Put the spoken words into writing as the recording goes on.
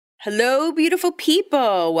Hello, beautiful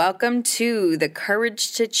people. Welcome to the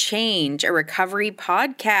Courage to Change, a recovery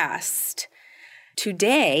podcast.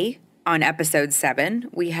 Today, on episode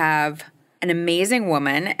 7, we have an amazing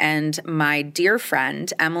woman and my dear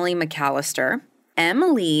friend, Emily McAllister.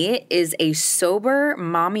 Emily is a sober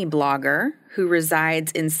mommy blogger who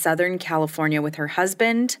resides in Southern California with her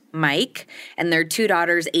husband, Mike, and their 2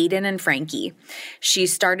 daughters, Aiden and Frankie. She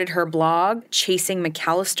started her blog, Chasing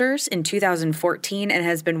McAllisters, in 2014 and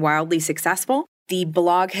has been wildly successful. The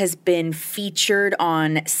blog has been featured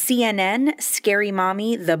on CNN, Scary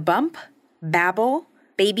Mommy, The Bump, Babbel,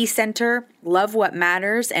 Baby Center, Love What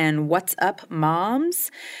Matters, and What's Up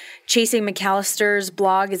Moms. Chasing McAllister's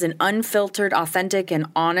blog is an unfiltered, authentic, and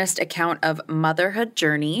honest account of motherhood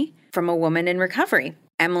journey from a woman in recovery.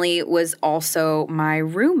 Emily was also my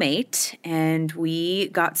roommate, and we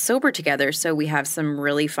got sober together, so we have some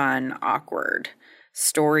really fun, awkward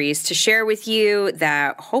stories to share with you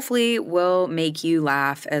that hopefully will make you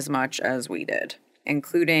laugh as much as we did,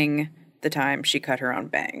 including the time she cut her own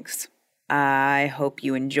bangs. I hope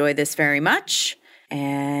you enjoy this very much,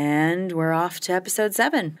 and we're off to episode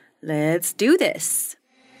 7. Let's do this.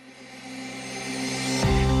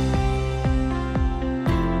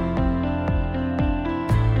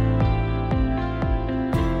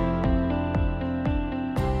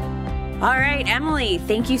 All right, Emily,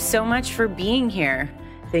 thank you so much for being here.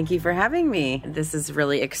 Thank you for having me. This is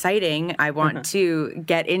really exciting. I want to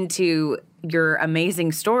get into your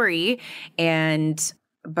amazing story,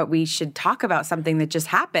 but we should talk about something that just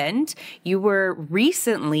happened. You were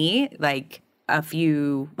recently,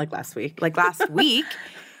 last week,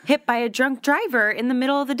 hit by a drunk driver in the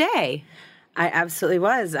middle of the day. I absolutely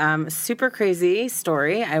was. Super crazy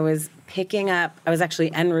story. I was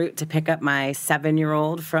actually en route to pick up my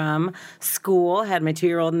 7-year-old from school, had my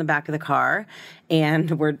 2-year-old in the back of the car,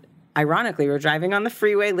 and we're driving on the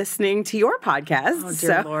freeway listening to your podcast. Oh,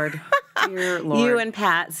 dear Lord. Dear Lord. You and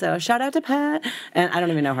Pat. So shout out to Pat. And I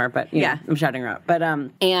don't even know her, but yeah, I'm shouting her out. But,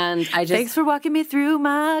 and I just... Thanks for walking me through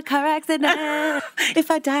my car accident.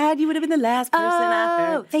 If I died, you would have been the last person I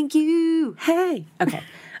heard. Oh, thank you. Hey. Okay.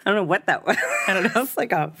 I don't know what that was. I don't know. It's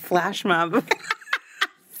like a flash mob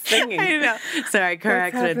singing. I know. Sorry, car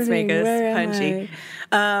accidents make us punchy.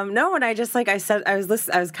 No, and I just, I said, I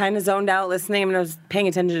was kind of zoned out listening, and I was paying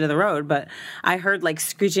attention to the road, but I heard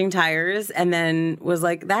screeching tires, and then was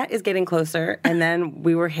like, that is getting closer, and then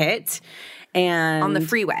we were hit. And on the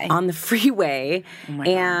freeway. Oh my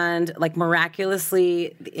God.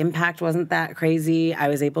 Miraculously, the impact wasn't that crazy. I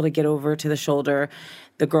was able to get over to the shoulder.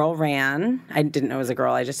 The girl ran. I didn't know it was a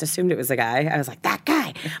girl. I just assumed it was a guy. I was like, that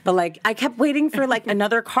guy. But I kept waiting for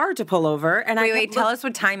another car to pull over. And tell us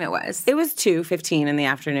what time it was. It was 2:15 in the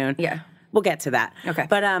afternoon. Yeah. We'll get to that. Okay.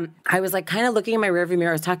 But I was kind of looking in my rearview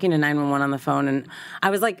mirror. I was talking to 911 on the phone, and I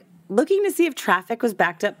was looking to see if traffic was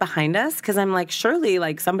backed up behind us, because I'm surely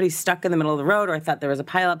somebody's stuck in the middle of the road, or I thought there was a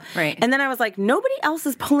pileup. Right. And then I was like, nobody else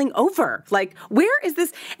is pulling over. Where is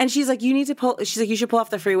this? And she's like, you need to pull. She's like, you should pull off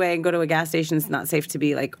the freeway and go to a gas station. It's not safe to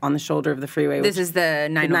be on the shoulder of the freeway. This is the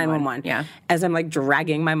 911. Yeah. As I'm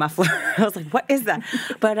dragging my muffler, I was like, what is that?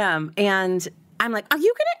 But and I'm like,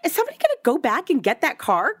 is somebody gonna go back and get that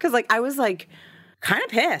car? Because I was kind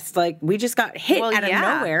of pissed. We just got hit out of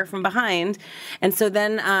nowhere from behind. And so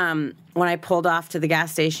then when I pulled off to the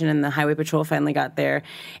gas station and the highway patrol finally got there,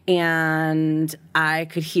 and I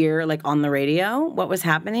could hear on the radio what was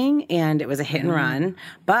happening, and it was a hit and run.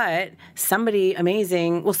 But somebody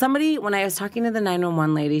amazing, when I was talking to the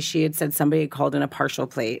 911 lady, she had said somebody had called in a partial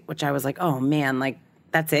plate, which I was like, oh man,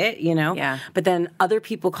 that's it, Yeah. But then other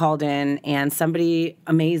people called in, and somebody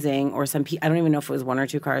amazing, or I don't even know if it was 1 or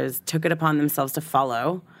 2 cars, took it upon themselves to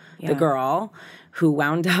follow the girl, who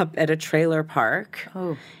wound up at a trailer park.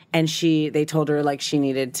 Oh. And they told her she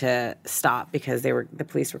needed to stop because the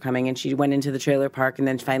police were coming, and she went into the trailer park, and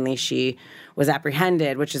then finally she was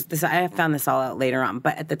apprehended, which is this. I found this all out later on,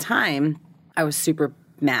 but at the time I was super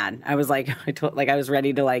mad. I was I was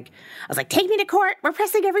ready to I was like, take me to court. We're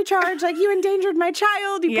pressing every charge. You endangered my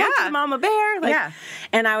child. You broke the mama bear.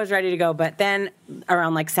 And I was ready to go. But then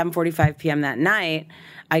around 7:45 p.m. that night,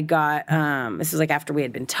 I got, this was after we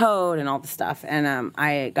had been towed and all the stuff. And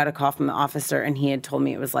I got a call from the officer, and he had told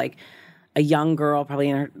me it was a young girl,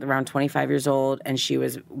 probably around 25 years old. And she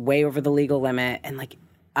was way over the legal limit, and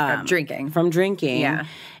from drinking. Yeah.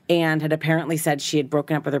 And had apparently said she had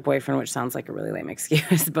broken up with her boyfriend, which sounds like a really lame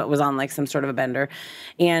excuse, but was on some sort of a bender.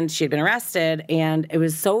 And she had been arrested. And it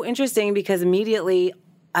was so interesting because immediately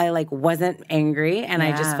I wasn't angry, and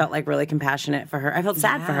I just felt really compassionate for her. I felt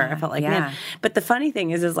sad for her. I felt man. But the funny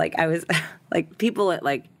thing is I was people at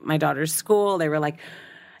my daughter's school, they were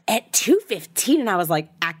at 2:15, and I was like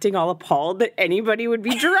acting all appalled that anybody would be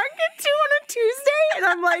drunk at 2 on a Tuesday. And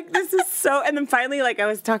I'm like, this is so, and then finally, like, I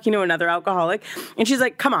was talking to another alcoholic, and she's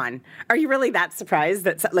like, come on, are you really that surprised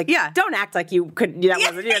that, like, don't act like you could, that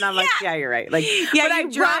wasn't you. And I'm like, yeah, you're right. Like, yeah,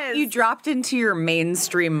 but you dropped into your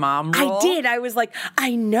mainstream mom role. I did. I was like,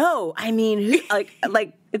 I know. I mean,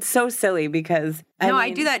 like, it's so silly because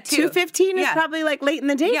I do that too. 2:15 is probably like late in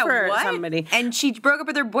the day for somebody. And she broke up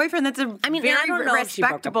with her boyfriend. That's a very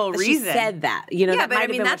respectable reason. She said that, that but I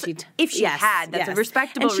mean, that's if she had. That's a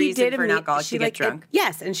respectable reason for an alcoholic to get drunk.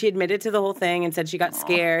 Yes, and she admitted to the whole thing and said she got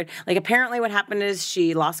scared. Like, apparently, what happened is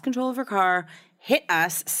she lost control of her car, hit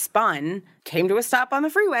us, spun, came to a stop on the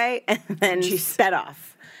freeway, and then she sped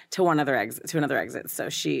off to another exit. So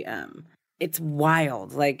she, it's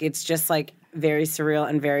wild. Like, it's just like very surreal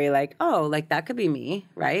and very like, oh, like that could be me,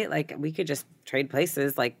 right? Like, we could just trade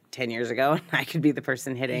places like 10 years ago and I could be the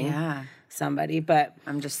person hitting somebody. But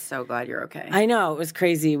I'm just so glad you're okay. I know, it was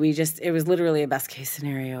crazy. It was literally a best case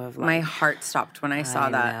scenario of like. My heart stopped when I saw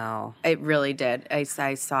that. Know. It really did. I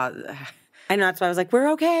saw. I know, that's why I was like,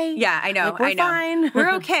 we're okay. Yeah, I know. Like, we're fine.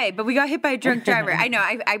 We're okay, but we got hit by a drunk driver. I know.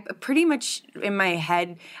 I pretty much, in my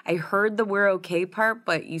head, I heard the we're okay part,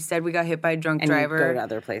 but you said we got hit by a drunk driver. And you go to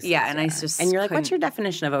other places. Yeah, and I just and you're like, what's your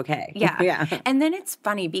definition of okay? Yeah. Yeah. And then it's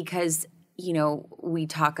funny because, we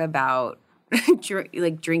talk about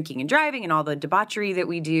like drinking and driving and all the debauchery that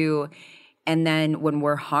we do. And then when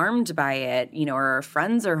we're harmed by it, or our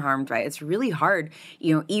friends are harmed by it, it's really hard,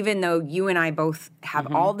 even though you and I both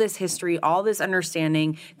have all this history, all this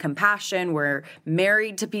understanding, compassion, we're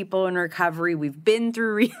married to people in recovery, we've been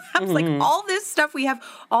through relapse, like all this stuff, we have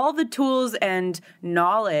all the tools and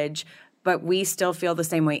knowledge, but we still feel the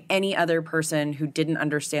same way any other person who didn't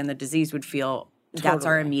understand the disease would feel. Totally. That's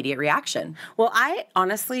our immediate reaction. Well, I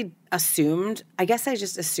honestly assumed, I guess I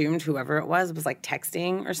just assumed whoever it was like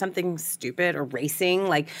texting or something stupid or racing.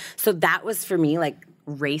 Like, so that was for me, like.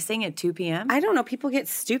 Racing at 2 p.m.? I don't know. People get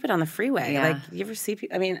stupid on the freeway. Yeah. Like, you ever see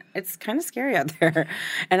people? I mean, it's kind of scary out there.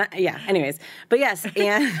 And anyways. But yes,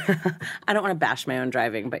 and I don't want to bash my own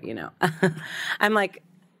driving, but I'm like,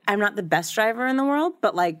 I'm not the best driver in the world,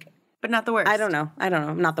 but like. But not the worst. I don't know.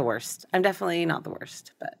 I'm not the worst. I'm definitely not the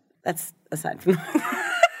worst, but. That's aside from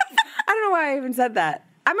I don't know why I even said that.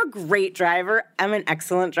 I'm a great driver. I'm an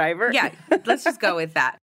excellent driver. Yeah, let's just go with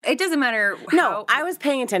that. It doesn't matter how... No, I was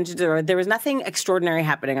paying attention to the road. There was nothing extraordinary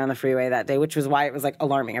happening on the freeway that day, which was why it was, like,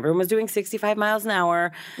 alarming. Everyone was doing 65 miles an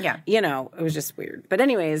hour. Yeah. It was just weird. But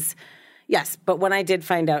anyways, yes. But when I did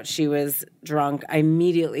find out she was drunk, I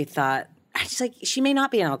immediately thought... she may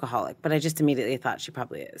not be an alcoholic, but I just immediately thought she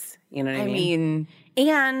probably is. You know what I mean?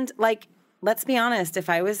 And, like... Let's be honest, if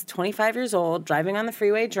I was 25 years old, driving on the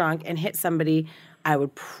freeway drunk and hit somebody, I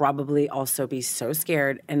would probably also be so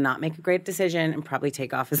scared and not make a great decision and probably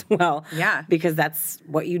take off as well. Yeah. Because that's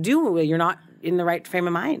what you do. You're not in the right frame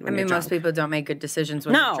of mind when you're drunk. Most people don't make good decisions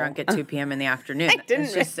when they're drunk at 2 p.m. in the afternoon. I didn't.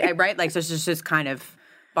 It's just, right? Like, so it's just kind of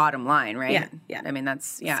bottom line, right? Yeah. I mean,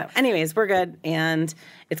 that's, So anyways, we're good. And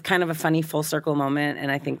it's kind of a funny full circle moment.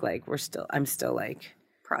 And I think, like, I'm still, like...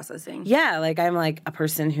 processing. Yeah, like I'm like a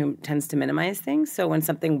person who tends to minimize things. So when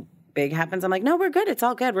something big happens, I'm like, no, we're good. It's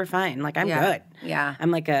all good. We're fine. Like, I'm good. Yeah.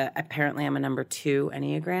 I'm like apparently I'm a number 2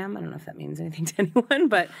 Enneagram. I don't know if that means anything to anyone,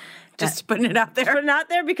 but just putting it out there. Putting it out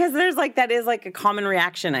there because that is like a common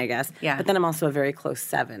reaction, I guess. Yeah. But then I'm also a very close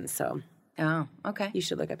 7. So. Oh, okay. You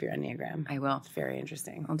should look up your Enneagram. I will. It's very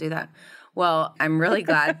interesting. I'll do that. Well, I'm really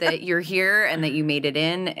glad that you're here and that you made it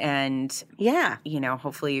in. And,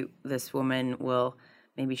 hopefully this woman will...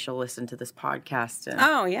 Maybe she'll listen to this podcast.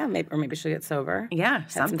 And maybe she'll get sober. Yeah,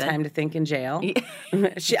 Have some time to think in jail.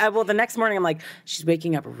 Yeah. The next morning I'm like, she's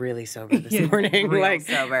waking up really sober this morning.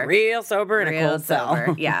 Real sober in a cold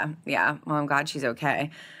cell. Yeah. Well, I'm glad she's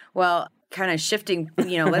okay. Well, kind of shifting,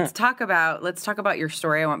 let's talk about your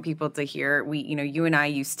story. I want people to hear. We, you and I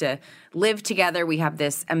used to live together. We have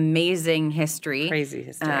this amazing history. Crazy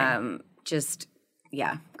history.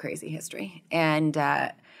 Crazy history. And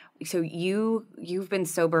so you've been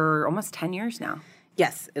sober almost 10 years now.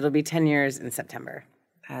 Yes, it'll be 10 years in September.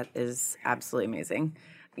 That is absolutely amazing.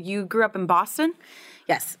 You grew up in Boston?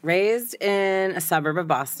 Yes, raised in a suburb of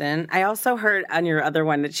Boston. I also heard on your other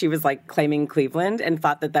one that she was like claiming Cleveland and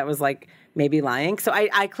thought that was like maybe lying. So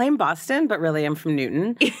I claim Boston, but really I'm from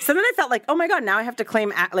Newton. So then I felt like, oh my God, now I have to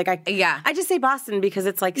claim, I just say Boston because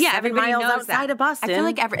it's like 7 miles outside of Boston. I feel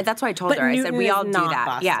like that's what I told her. I said, we all do that.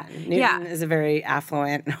 Boston. Yeah. Newton is a very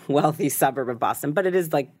affluent, wealthy suburb of Boston, but it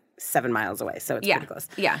is like 7 miles away, so it's pretty close.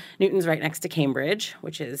 Yeah. Newton's right next to Cambridge,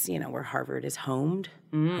 which is, where Harvard is housed.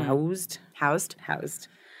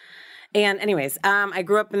 And anyways, I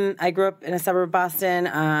grew up in a suburb of Boston.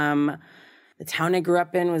 The town I grew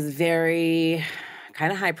up in was very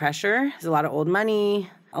kind of high pressure. There's a lot of old money,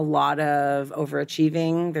 a lot of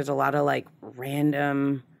overachieving. There's a lot of like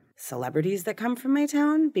random celebrities that come from my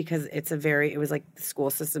town because it was like the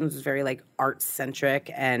school system was very like art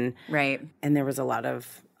centric and there was a lot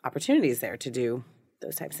of opportunities there to do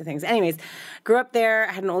those types of things. Anyways, grew up there.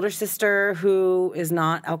 I had an older sister who is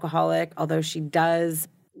not alcoholic, although she's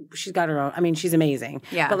got her own, I mean, she's amazing.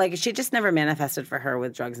 Yeah. But like she just never manifested for her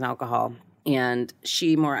with drugs and alcohol. And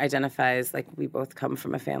she more identifies, like, we both come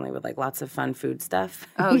from a family with, like, lots of fun food stuff.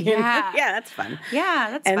 Oh, yeah. Yeah, that's fun. Yeah,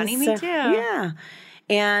 that's funny. Me too. Yeah.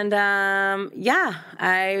 And, I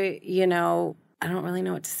don't really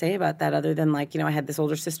know what to say about that other than, like, I had this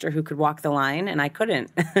older sister who could walk the line, and I couldn't.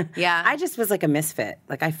 Yeah. I just was, like, a misfit.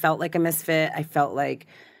 Like, I felt like a misfit. I felt like...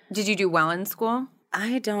 Did you do well in school?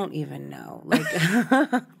 I don't even know. Like,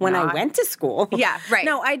 when I went to school. Yeah, right.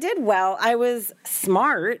 No, I did well. I was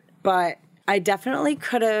smart, but... I definitely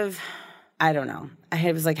could have, I don't know. I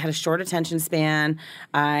had a short attention span.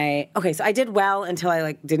 So I did well until I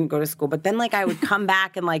like didn't go to school. But then like I would come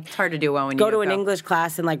back and like it's hard to do well when you go to an English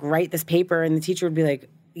class and like write this paper, and the teacher would be like,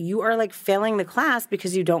 "You are like failing the class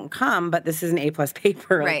because you don't come, but this is an A+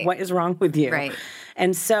 paper. Like, right. What is wrong with you?" Right.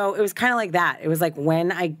 And so it was kind of like that. It was like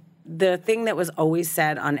the thing that was always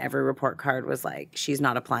said on every report card was like, "She's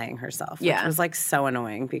not applying herself." Which was like so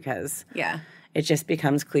annoying because it just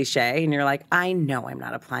becomes cliche, and you're like, I know I'm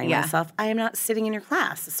not applying myself. I am not sitting in your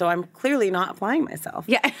class, so I'm clearly not applying myself.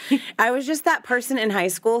 Yeah. I was just that person in high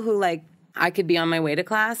school who, like, I could be on my way to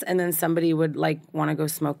class, and then somebody would, like, want to go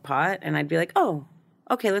smoke pot, and I'd be like, oh,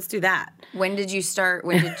 okay, let's do that. When did you start?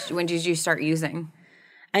 When did you start using?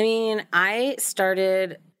 I mean, I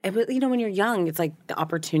started, when you're young, it's like the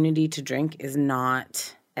opportunity to drink is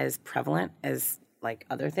not as prevalent as like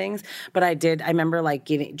other things. But I remember like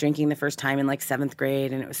drinking the first time in like 7th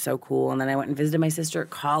grade, and it was so cool. And then I went and visited my sister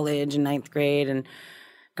at college in 9th grade and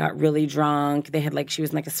got really drunk. They had like, she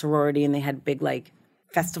was in like a sorority, and they had big like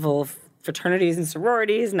festival of fraternities and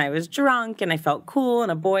sororities, and I was drunk and I felt cool,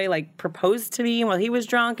 and a boy like proposed to me while he was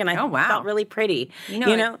drunk, and I felt really pretty. You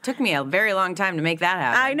know, it took me a very long time to make that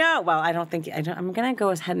happen. I know. Well, I'm going to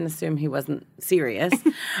go ahead and assume he wasn't serious,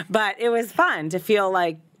 but it was fun to feel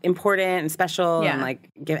like important and special and like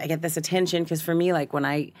I get this attention, because for me, like when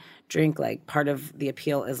I drink, like part of the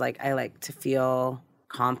appeal is like I like to feel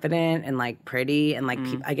confident and like pretty, and like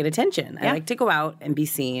I get attention. I like to go out and be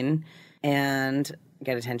seen and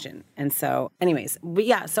get attention. And so anyways,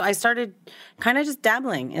 so I started kind of just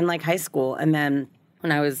dabbling in like high school, and then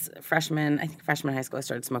when I was freshman high school, I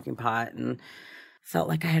started smoking pot and felt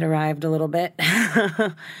like I had arrived a little bit.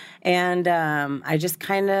 And I just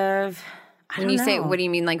kind of When you say, what do you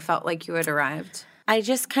mean, like, felt like you had arrived? I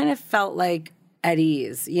just kind of felt like at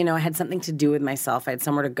ease. I had something to do with myself. I had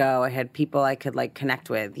somewhere to go. I had people I could, like, connect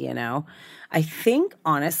with, I think,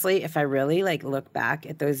 honestly, if I really, like, look back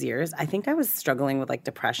at those years, I think I was struggling with, like,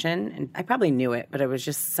 depression. And I probably knew it, but it was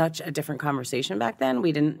just such a different conversation back then.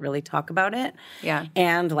 We didn't really talk about it. Yeah.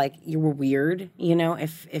 And, like, you were weird,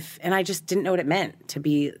 and I just didn't know what it meant to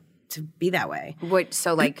be that way.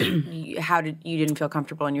 So like, you didn't feel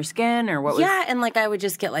comfortable in your skin, or what was? Yeah, and like I would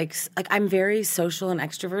just get like I'm very social and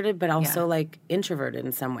extroverted, but also like introverted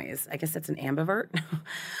in some ways. I guess that's an ambivert.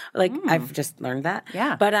 I've just learned that.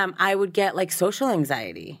 Yeah. But I would get like social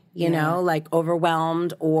anxiety, you know, like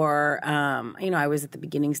overwhelmed, or I was at the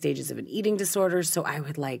beginning stages of an eating disorder, so I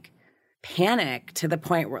would like panic to the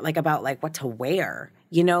point where like about like what to wear.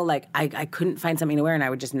 Like I couldn't find something to wear, and I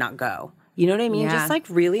would just not go. You know what I mean? Yeah. Just like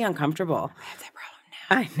really uncomfortable. I have that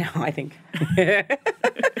problem now. I know, I think.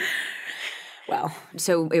 Well.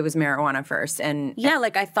 So it was marijuana first. And yeah,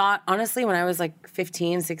 like I thought, honestly, when I was like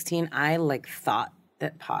 15, 16, I like thought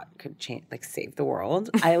that pot could change, like save the world.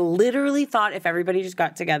 I literally thought if everybody just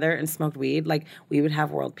got together and smoked weed, like we would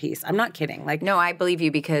have world peace. I'm not kidding. Like, no, I believe you,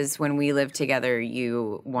 because when we lived together,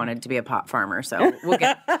 you wanted to be a pot farmer. So we'll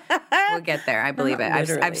get there. I believe it.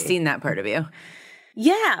 I've seen that part of you.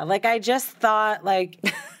 Yeah, like I just thought, like,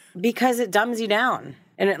 because it dumbs you down,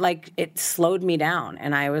 and it slowed me down,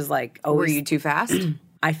 and I was like, oh, were you too fast?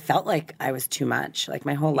 I felt like I was too much. Like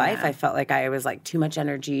my whole life, I felt like I was like too much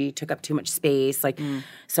energy, took up too much space. Like,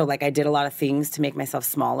 so like I did a lot of things to make myself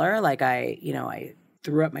smaller. Like I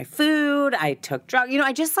threw up my food. I took drugs.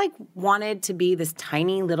 I just like wanted to be this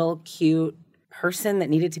tiny little cute person that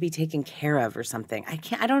needed to be taken care of or something.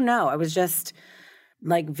 I don't know. I was just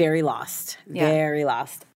like very lost, very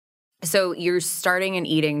lost. So you're starting an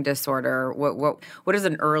eating disorder. What is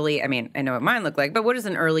an early, I mean, I know what mine looked like, but what does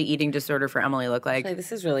an early eating disorder for Emily look like? Actually,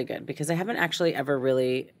 this is really good, because I haven't actually ever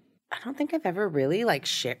really I don't think I've ever really like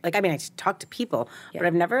shared. Like, I mean, I talk to people, but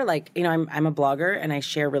I've never like, you know, I'm a blogger and I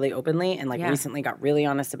share really openly and like recently got really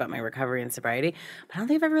honest about my recovery and sobriety. But I don't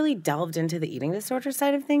think I've ever really delved into the eating disorder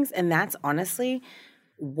side of things. And that's honestly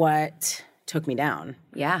what took me down.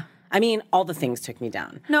 Yeah. I mean, all the things took me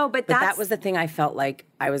down. No, but that was the thing I felt like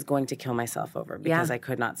I was going to kill myself over because I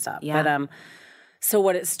could not stop. Yeah. But so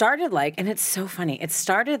what it started like, and it's so funny, it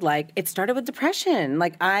started with depression.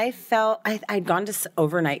 Like I felt, I'd gone to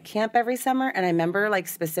overnight camp every summer, and I remember like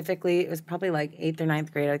specifically, it was probably like 8th or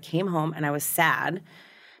 9th grade, I came home and I was sad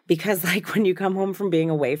because like when you come home from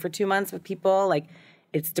being away for 2 months with people, like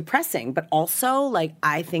it's depressing, but also like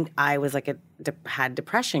I think I was like had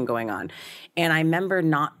depression going on. And I remember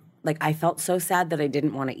I felt so sad that I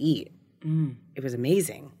didn't want to eat. It was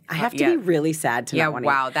amazing. I have to be really sad to not want to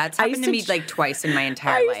eat. Yeah, wow. That's happened to me like twice in my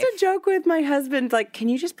entire life. I used to joke with my husband, like, can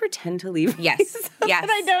you just pretend to leave Yes. me so that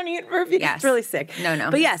I don't eat for a few It's really sick.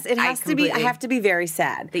 No. But yes, it has to be, I have to be very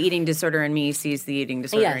sad. The eating disorder in me sees the eating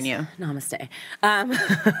disorder in you. Namaste.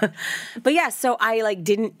 But yeah, so I like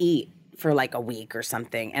didn't eat for like a week or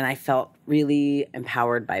something, and I felt really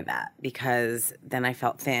empowered by that because then I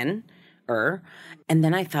felt thin. And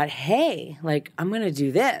then I thought, hey, like, I'm going to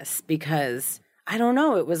do this because I don't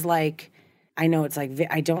know. It was like, I know it's like,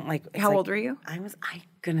 I don't like. How old were you? I'm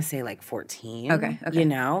going to say like 14. Okay. You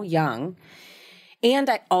know, young. And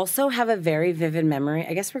I also have a very vivid memory.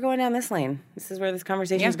 I guess we're going down this lane. This is where this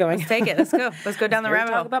conversation is going. Let's take it. Let's go. Let's go down the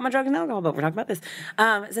rabbit hole. Talk about my drugs and alcohol, but we're talking about this.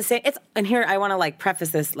 It's the same. And here I want to like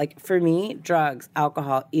preface this. Like for me, drugs,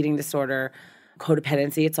 alcohol, eating disorder,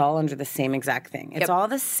 codependency, it's all under the same exact thing. It's all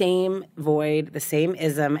the same void, the same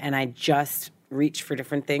ism, and I just reach for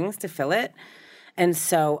different things to fill it. And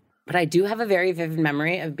so, but I do have a very vivid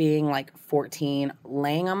memory of being like 14,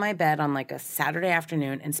 laying on my bed on like a Saturday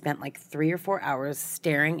afternoon and spent like 3 or 4 hours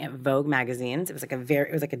staring at Vogue magazines. It was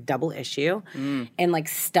like a double issue and like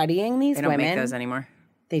studying these women. They don't make those anymore.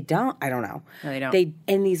 They don't. I don't know. No, they don't.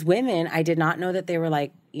 And these women, I did not know that they were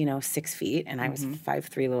like, 6 feet, and I was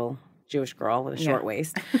 5'3" little Jewish girl with a short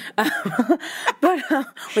waist, but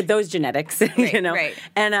with those genetics, Right.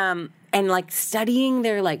 And like studying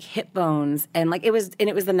their like hip bones, and like it was the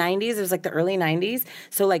 90s. It was like the early 90s,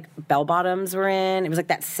 so like bell bottoms were in. It was like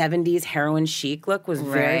that 70s heroin chic look was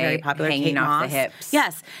very very popular, hanging Kate off Moss. the hips.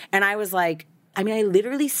 Yes, and I was like, I mean, I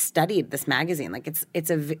literally studied this magazine. Like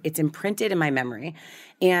it's imprinted in my memory,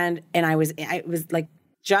 and I was like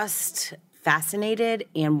just fascinated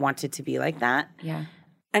and wanted to be like that. Yeah.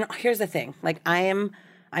 And here's the thing, like I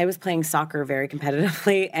was playing soccer very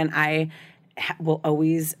competitively, and I will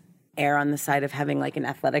always err on the side of having like an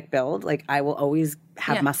athletic build. Like I will always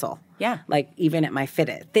have muscle. Yeah. Like even at my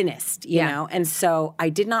thinnest, you know? And so I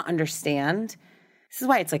did not understand, this is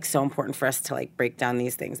why it's like so important for us to like break down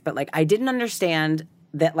these things. But like I didn't understand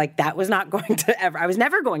that like that was not going to I was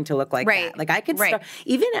never going to look like that. Like I could start,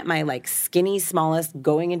 even at my like skinny, smallest,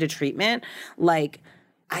 going into treatment, like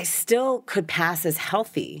I still could pass as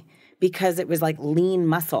healthy because it was like lean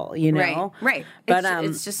muscle, you know? Right. But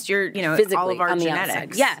it's just your, physically all of our on the genetics.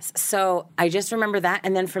 outside. Yes. So I just remember that.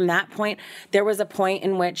 And then from that point, there was a point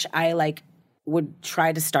in which I like would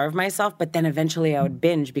try to starve myself, but then eventually I would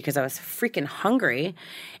binge because I was freaking hungry,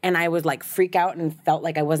 and I would like freak out and felt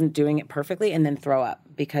like I wasn't doing it perfectly, and then throw up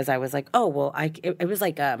because I was like, oh, well, it was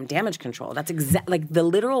like damage control. That's like the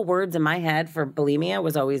literal words in my head for bulimia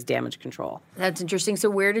was always damage control. That's interesting.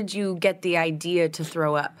 So where did you get the idea to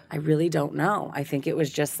throw up? I really don't know. I think it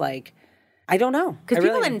was just like, I don't know. Because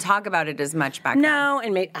people didn't talk about it as much back then. No,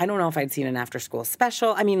 and I don't know if I'd seen an after-school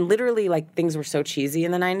special. I mean, literally, like, things were so cheesy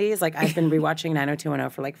in the 90s. Like, I've been rewatching 90210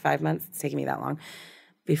 for, like, 5 months. It's taking me that long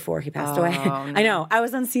before he passed away. No. I know. I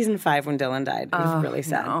was on season 5 when Dylan died. It was really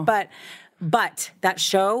sad. No. But that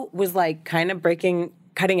show was, like, kind of breaking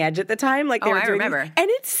cutting edge at the time. Like they were doing remember. And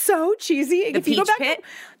it's so cheesy. If you go Peach back, Pit?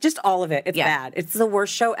 just all of it. It's bad. It's the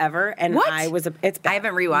worst show ever. And What? it's bad. I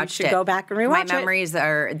haven't rewatched you should it. go back and rewatch it. My memories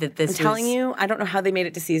are that this I'm telling you, I don't know how they made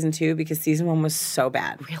it to season 2 because season 1 was so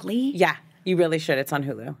bad. Really? Yeah. You really should. It's on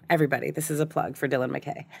Hulu. Everybody, this is a plug for Dylan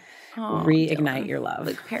McKay. Reignite your love.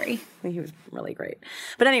 Luke Perry. He was really great.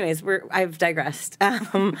 But anyways, I've digressed.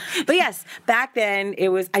 But yes, back then it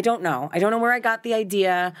was, I don't know where I got the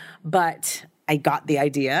idea, but I got the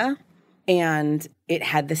idea and it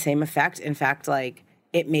had the same effect. In fact, like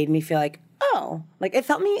it made me feel like, oh, like it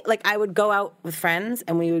felt me, like I would go out with friends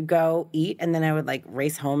and we would go eat and then I would like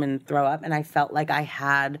race home and throw up. And I felt like I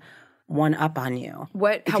had one up on you.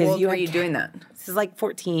 How old were you doing that? This is like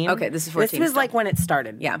 14. Okay, this is 14. This was like when it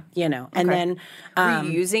started. Yeah. You know, and then. Were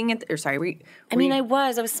you using it? Or sorry, I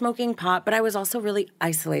was smoking pot, but I was also really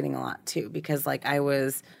isolating a lot too because like I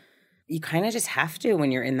was, you kind of just have to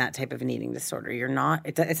when you're in that type of an eating disorder. You're not,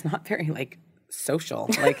 it's not very like social,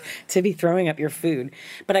 like to be throwing up your food.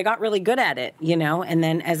 But I got really good at it, you know? And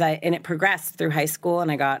then and it progressed through high school,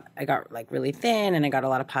 and I got like really thin, and I got a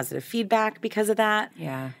lot of positive feedback because of that.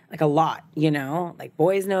 Yeah. Like a lot, you know? Like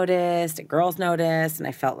boys noticed, and girls noticed, and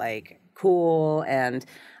I felt like cool. And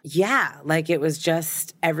yeah, like it was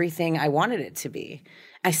just everything I wanted it to be.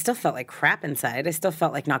 I still felt like crap inside. I still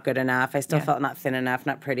felt like not good enough. I still felt not thin enough,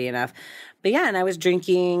 not pretty enough. But yeah, and I was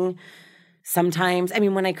drinking sometimes, I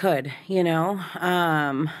mean, when I could, you know?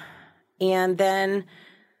 And then,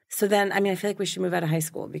 I mean, I feel like we should move out of high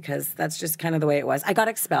school because that's just kind of the way it was. I got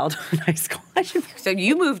expelled in high school. So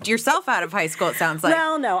you moved yourself out of high school, it sounds like.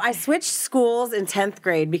 Well, no, I switched schools in 10th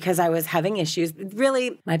grade because I was having issues.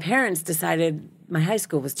 Really, my parents decided my high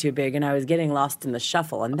school was too big and I was getting lost in the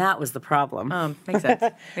shuffle, and that was the problem. Makes sense.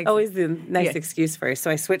 Always the nice excuse for you.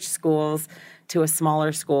 So I switched schools to a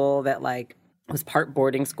smaller school that like was part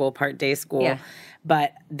boarding school, part day school. Yeah.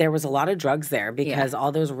 But there was a lot of drugs there because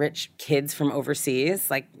all those rich kids from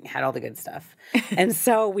overseas like had all the good stuff. And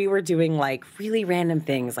so we were doing like really random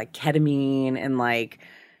things like ketamine and like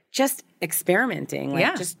just experimenting,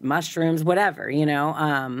 like just mushrooms, whatever, you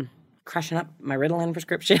know, crushing up my Ritalin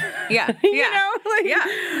prescription. Yeah. You know,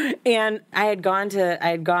 like, and I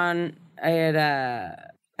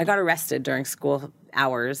got arrested during school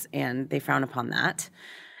hours, and they frown upon that.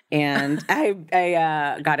 And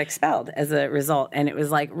I got expelled as a result. And it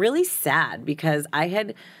was like really sad because I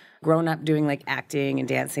had grown up doing like acting and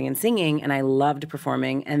dancing and singing, and I loved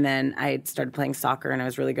performing. And then I started playing soccer, and I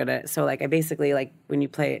was really good at it. So like I basically, like when you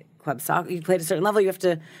play club soccer, you play at a certain level, you have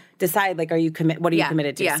to decide like, what are you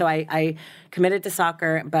committed to? Yeah. So I committed to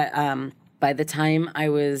soccer, but by the time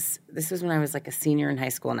this was when I was like a senior in high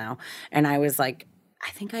school now, and I was like,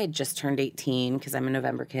 I think I had just turned 18 because I'm a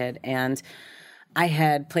November kid, and I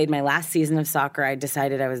had played my last season of soccer. I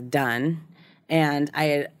decided I was done. And I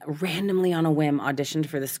had randomly on a whim auditioned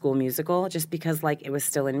for the school musical just because like it was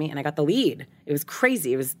still in me. And I got the lead. It was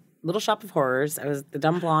crazy. It was Little Shop of Horrors. I was the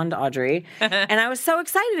dumb blonde Audrey. And I was so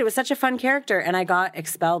excited. It was such a fun character. And I got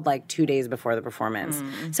expelled like 2 days before the performance.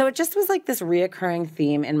 So it just was like this reoccurring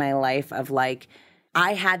theme in my life of like,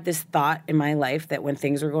 I had this thought in my life that when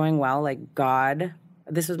things were going well, like God,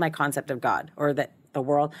 this was my concept of God, or that the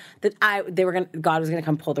world, that God was gonna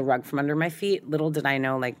come pull the rug from under my feet. Little did I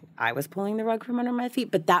know, like I was pulling the rug from under my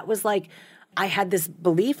feet. But that was like, I had this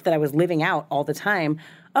belief that I was living out all the time.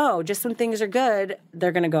 Oh, just when things are good,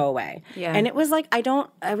 they're gonna go away. Yeah. And it was like,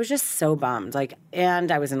 I was just so bummed. Like, and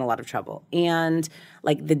I was in a lot of trouble. And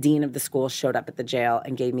like the dean of the school showed up at the jail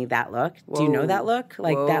and gave me that look. Whoa. Do you know that look?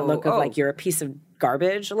 Like that look of like, you're a piece of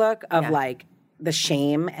garbage look of like the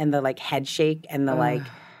shame and the like head shake and the like,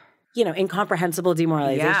 you know, incomprehensible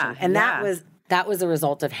demoralization. Yeah, and that was a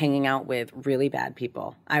result of hanging out with really bad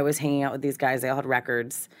people. I was hanging out with these guys. They all had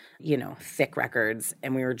records, you know, thick records,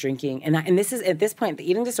 and we were drinking. And this is, at this point, the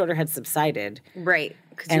eating disorder had subsided. Right.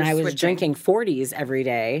 And I was drinking 40s every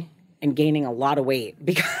day and gaining a lot of weight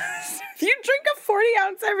because if you drink a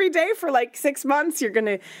 40-ounce every day for like 6 months, you're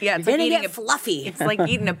gonna get fluffy. It's like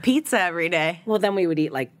eating a pizza every day. Well, then we would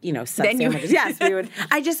eat like, you know, sub sandwiches. Yes, we would.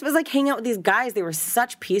 I just was like hanging out with these guys. They were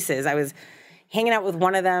such pieces. I was hanging out with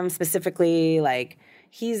one of them specifically, like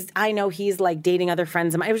I know he's like dating other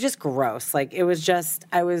friends. It was just gross. Like it was just,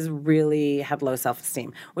 I had low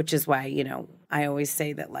self-esteem, which is why, you know, I always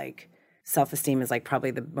say that like self-esteem is like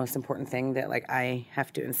probably the most important thing that like I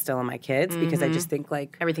have to instill in my kids because I just think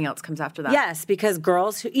like everything else comes after that. Yes, because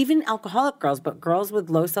girls even alcoholic girls, but girls with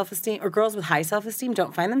low self-esteem or girls with high self-esteem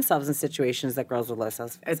don't find themselves in situations that girls with low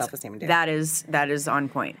self-esteem do. That is on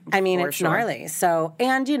point. I mean, it's gnarly. So,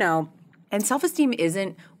 and you know, and self-esteem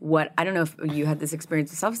isn't what, I don't know if you had this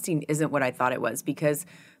experience, self-esteem isn't what I thought it was, because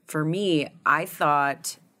for me, I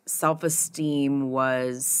thought self-esteem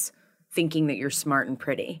was thinking that you're smart and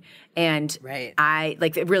pretty. And I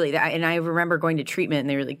like really, and I remember going to treatment and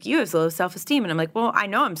they were like, you have low self-esteem. And I'm like, well, I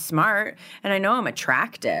know I'm smart and I know I'm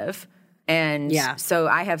attractive. And so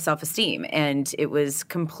I have self-esteem. And it was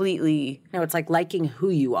completely. No, it's like liking who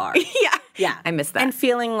you are. Yeah. I miss that. And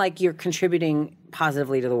feeling like you're contributing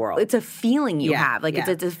positively to the world. It's a feeling you have. Like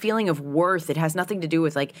it's a feeling of worth. It has nothing to do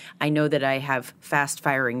with like, I know that I have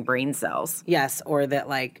fast-firing brain cells. Yes, or that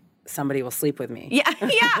like somebody will sleep with me. Yeah.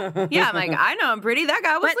 I'm like, I know I'm pretty. That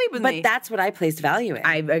guy will sleep with me. But that's what I placed value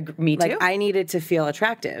in. Me too. Like I needed to feel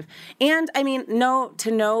attractive. And I mean,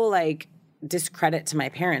 to know like discredit to my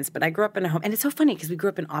parents, but I grew up in a home, and it's so funny because we grew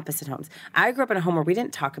up in opposite homes. I grew up in a home where we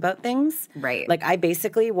didn't talk about things. Right. Like, I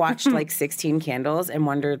basically watched like 16 Candles and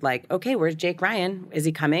wondered like, okay, where's Jake Ryan? Is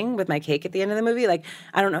he coming with my cake at the end of the movie? Like,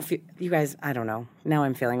 I don't know if you guys, I don't know. Now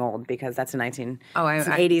I'm feeling old because that's it's an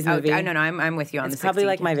 80s movie. No, I'm with you on it's the probably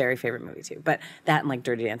like my very favorite movie too, but that and like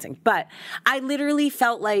Dirty Dancing. But I literally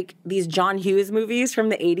felt like these John Hughes movies from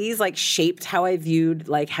the 80s like shaped how I viewed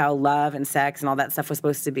like how love and sex and all that stuff was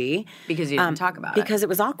supposed to be. Because you didn't talk about it. Because it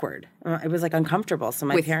was awkward. It was like uncomfortable. So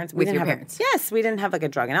my parents, with your parents. Yes, we didn't have like a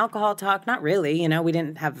drug and alcohol talk. Not really. You know, we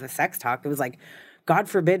didn't have the sex talk. It was like, God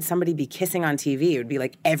forbid somebody be kissing on TV. It would be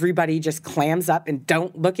like everybody just clams up and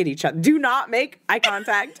don't look at each other. Do not make eye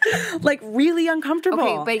contact. Like really uncomfortable.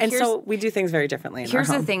 Okay, but so we do things very differently. Here's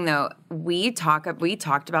the thing, though. We talked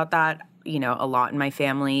about that, you know, a lot in my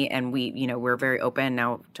family, and we, you know, we're very open.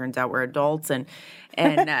 Now it turns out we're adults, and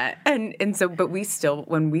so, but we still,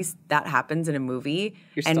 when that happens in a movie,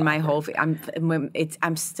 and my whole, it's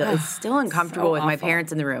still uncomfortable so with my awful.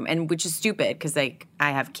 parents in the room, and which is stupid because like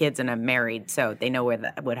I have kids and I'm married, so they know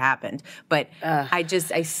what happened. But I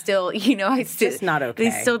still, you know, it's just not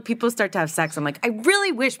okay. People start to have sex. I'm like, I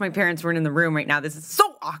really wish my parents weren't in the room right now. This is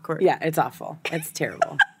so awkward. Yeah, it's awful. It's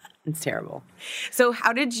terrible. It's terrible. So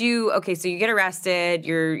how did you, so you get arrested,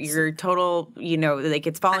 you're total, you know, like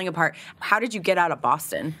it's falling apart. How did you get out of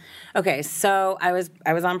Boston? Okay, so I was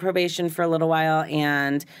on probation for a little while,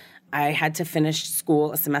 and I had to finish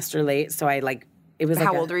school a semester late, so it was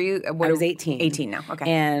How old were you? I was 18. 18 now,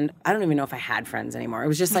 okay. And I don't even know if I had friends anymore. It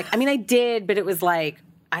was just like, I mean, I did, but it was like,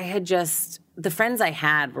 the friends I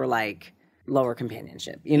had were like lower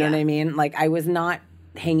companionship. You know what I mean? Like, I was not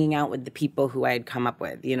hanging out with the people who I had come up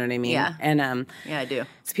with, you know what I mean? Yeah. And yeah, I do.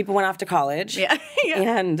 So people went off to college. Yeah.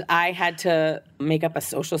 And I had to make up a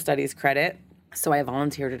social studies credit. So I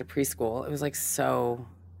volunteered at a preschool. It was like so,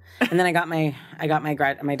 and then I got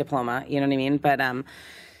my diploma, you know what I mean? But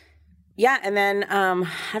yeah, and then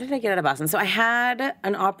how did I get out of Boston? So I had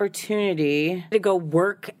an opportunity to go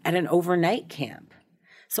work at an overnight camp.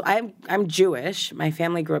 So I'm Jewish. My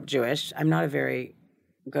family grew up Jewish. I'm not a very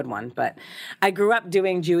good one, but I grew up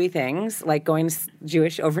doing Jewy things, like going to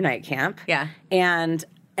Jewish overnight camp. Yeah. And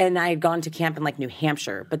I had gone to camp in like New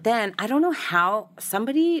Hampshire. But then I don't know how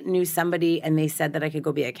somebody knew somebody, and they said that I could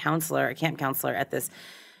go be a camp counselor at this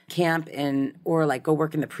camp or like go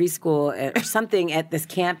work in the preschool or something at this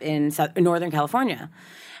camp in Northern California.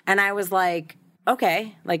 And I was like,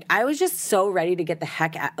 okay. Like, I was just so ready to get the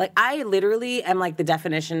heck out. Like, I literally am like the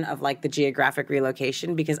definition of like the geographic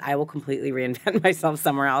relocation, because I will completely reinvent myself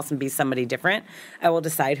somewhere else and be somebody different. I will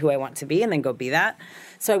decide who I want to be and then go be that.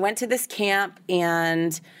 So I went to this camp,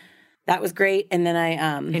 and that was great. And then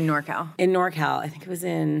in NorCal. In NorCal. I think it was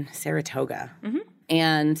in Saratoga. Mm-hmm.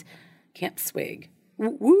 And Camp Swig.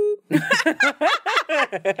 Woo.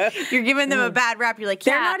 You're giving them a bad rap. You're like,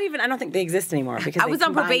 They're not even, I don't think they exist anymore, because I was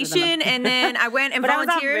on probation, and then I went and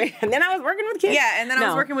volunteered. And then I was working with kids. Yeah, and then I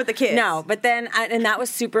was working with the kids. No, but then, and that was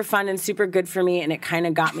super fun and super good for me, and it kind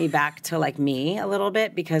of got me back to like me a little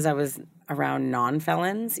bit, because I was around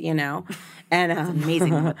non-felons, you know. And it's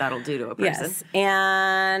amazing what that'll do to a person. Yes.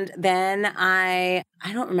 And then I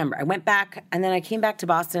don't remember. I went back, and then I came back to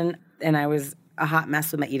Boston, and I was a hot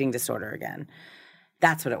mess with my eating disorder again.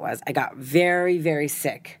 That's what it was. I got very, very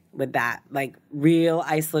sick with that, like real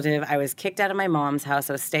isolative. I was kicked out of my mom's house.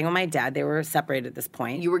 I was staying with my dad. They were separated at this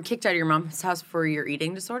point. You were kicked out of your mom's house for your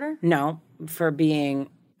eating disorder? No, for being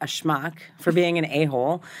a schmuck, for being an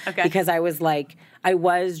a-hole. Okay. Because I was like, I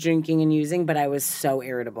was drinking and using, but I was so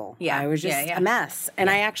irritable. Yeah. I was just a mess. And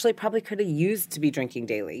I actually probably could have used to be drinking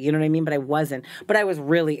daily. You know what I mean? But I wasn't. But I was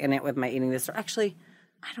really in it with my eating disorder. Actually,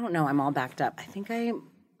 I don't know. I'm all backed up. I think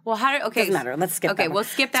Well, doesn't matter. Let's skip that. Okay, we'll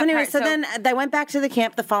skip that so anyway, part. So then I went back to the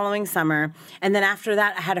camp the following summer, and then after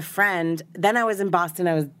that, I had a friend. Then I was in Boston.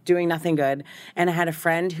 I was doing nothing good, and I had a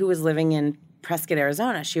friend who was living in Prescott,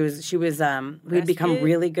 Arizona. We'd become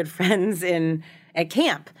really good friends at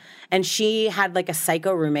camp, and she had like a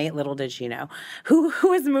psycho roommate. Little did she know, who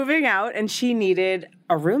was moving out, and she needed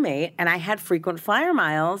a roommate, and I had frequent flyer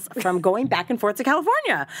miles from going back and forth to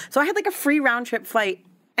California, so I had like a free round trip flight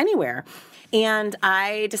anywhere. And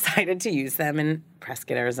I decided to use them in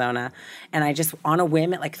Prescott, Arizona. And I just, on a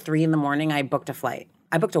whim, at like 3 a.m, I booked a flight.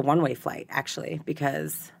 I booked a one-way flight, actually,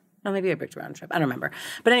 because, no, maybe I booked a round trip. I don't remember.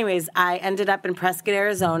 But anyways, I ended up in Prescott,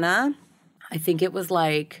 Arizona. I think it was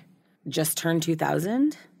like just turned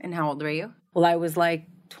 2000. And how old were you? Well, I was like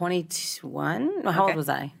 21. How old was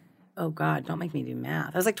I? Oh, God, don't make me do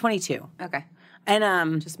math. I was like 22. Okay.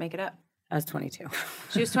 And just make it up. I was 22.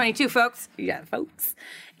 She was 22, folks. Yeah, folks.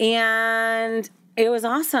 And it was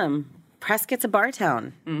awesome. Prescott's a bar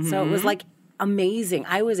town. So it was like amazing.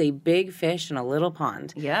 I was a big fish in a little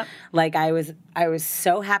pond. Yep. Like I was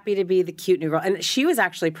so happy to be the cute new girl. And she was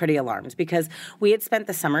actually pretty alarmed because we had spent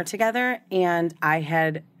the summer together and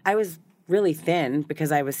I was really thin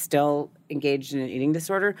because I was still engaged in an eating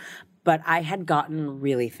disorder, but I had gotten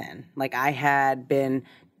really thin. Like I had been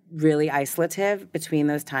really isolative between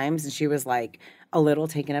those times, and she was like a little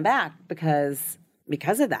taken aback because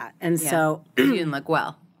of that. And so you didn't look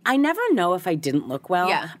well. I never know if I didn't look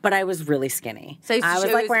well, but I was really skinny. So I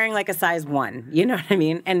was like wearing like a size 1, you know what I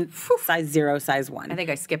mean? And size 0, size 1. I think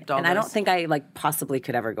I skipped all and those. I don't think I like possibly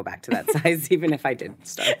could ever go back to that size, even if I did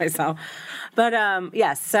start myself. But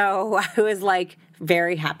so I was like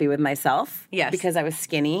very happy with myself because I was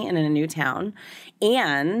skinny and in a new town.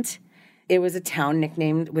 And it was a town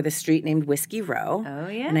nicknamed with a street named Whiskey Row. Oh,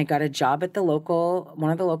 yeah. And I got a job at one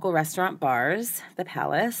of the local restaurant bars, the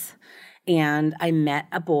Palace. And I met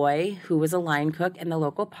a boy who was a line cook and the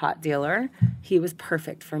local pot dealer. He was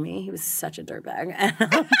perfect for me. He was such a dirtbag.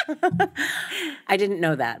 I didn't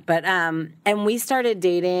know that. But, and we started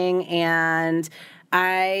dating, and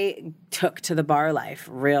I took to the bar life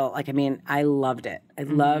I loved it. I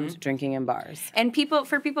loved drinking in bars. And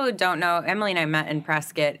for people who don't know, Emily and I met in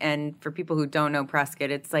Prescott, and for people who don't know Prescott,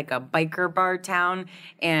 it's like a biker bar town.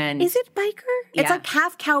 And is it biker? Yeah. It's like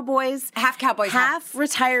half cowboys, half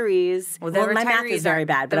retirees. Well, my math is very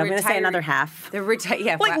bad, but I'm going to say another half.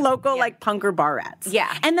 Like local, like punker bar rats.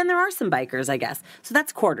 Yeah. And then there are some bikers, I guess. So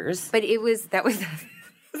that's quarters. But that was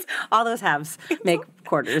all those halves make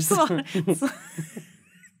quarters.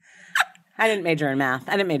 I didn't major in math.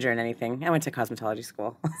 I didn't major in anything. I went to cosmetology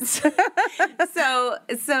school. So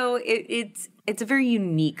it's a very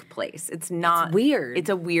unique place. It's weird. It's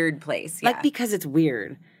a weird place. Like because it's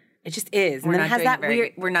weird. It just is. And then it has that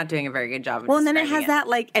weird. We're not doing a very good job. Well, and then it has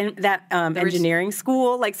that engineering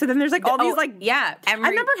school. Like so, then there's like all these like I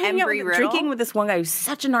remember drinking with this one guy who's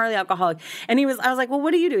such a gnarly alcoholic, and I was like, well,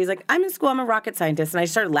 what do you do? He's like, I'm in school. I'm a rocket scientist, and I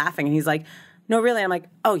started laughing, and he's like, no, really. I'm like,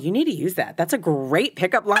 oh, you need to use that. That's a great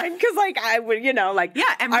pickup line because like I would,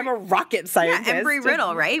 I'm a rocket scientist. Yeah,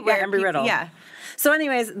 Embry-Riddle, right? Yeah, Embry-Riddle. Yeah. So,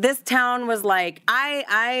 anyways, this town was like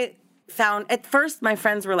I found at first my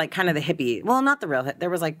friends were like kind of the hippie. Well, not the real there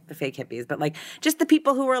was like the fake hippies, but like just the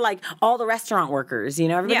people who were like all the restaurant workers,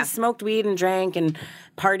 everybody smoked weed and drank and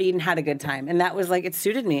partied and had a good time. And that was like it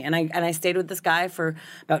suited me. And I stayed with this guy for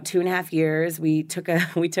about 2.5 years. We took a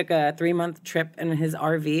 3-month trip in his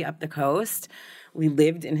RV up the coast. We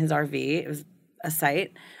lived in his RV. It was a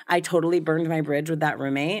sight. I totally burned my bridge with that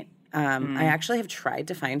roommate. I actually have tried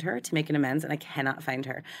to find her to make an amends, and I cannot find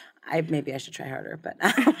her. Maybe I should try harder, but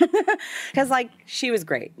because like she was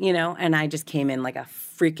great, and I just came in like a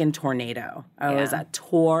freaking tornado. I was a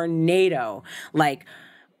tornado. Like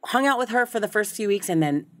hung out with her for the first few weeks, and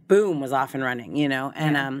then boom, was off and running,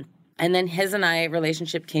 and then his and I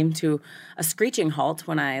relationship came to a screeching halt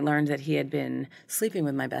when I learned that he had been sleeping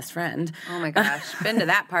with my best friend. Oh my gosh, been to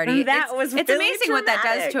that party. It's really amazing traumatic. What that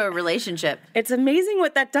does to a relationship. It's amazing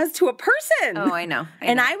what that does to a person. Oh, I know.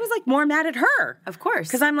 And I was like more mad at her. Of course.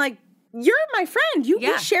 Because I'm like, you're my friend.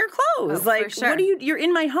 We share clothes. Oh, like, for sure. What are you're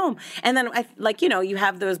in my home. And then you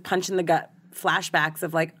have those punch in the gut flashbacks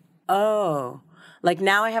of like, oh, like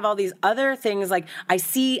now I have all these other things. Like I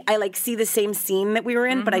see the same scene that we were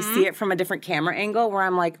in, but I see it from a different camera angle where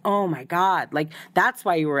I'm like, oh my God, like that's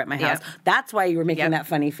why you were at my house. That's why you were making that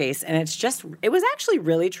funny face. And it was actually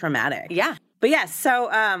really traumatic. Yeah. But yeah, so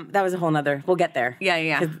that was a whole nother, we'll get there.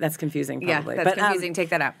 Yeah. That's confusing probably. Yeah, that's confusing. Take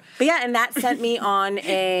that out. But yeah, and that sent me on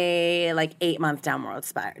a like 8-month downward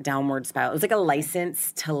spiral. It was like a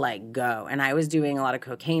license to like go. And I was doing a lot of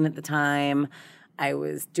cocaine at the time. I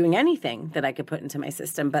was doing anything that I could put into my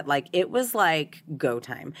system, but like it was like go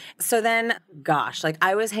time. So then, gosh, like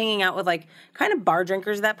I was hanging out with like kind of bar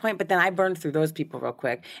drinkers at that point, but then I burned through those people real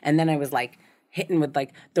quick. And then I was like hitting with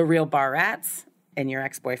like the real bar rats and your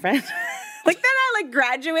ex-boyfriend. Like then I like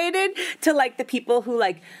graduated to like the people who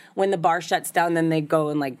like when the bar shuts down, then they go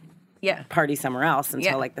and like party somewhere else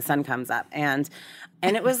until like the sun comes up. And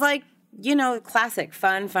it was like, classic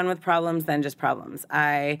fun with problems, then just problems.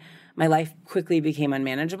 My life quickly became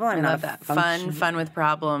unmanageable. I love that. Fun with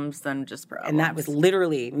problems, then just problems. And that was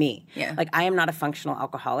literally me. Yeah. Like, I am not a functional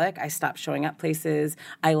alcoholic. I stopped showing up places.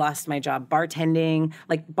 I lost my job bartending.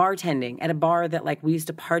 Like, bartending at a bar that, like, we used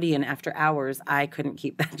to party in after hours. I couldn't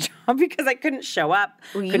keep that job because I couldn't show up.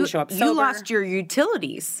 Couldn't show up sober. You lost your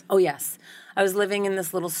utilities. Oh, yes. I was living in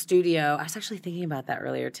this little studio. I was actually thinking about that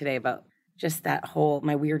earlier today about just that whole,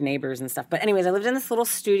 my weird neighbors and stuff. But anyways, I lived in this little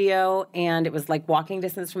studio, and it was like walking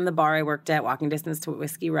distance from the bar I worked at, walking distance to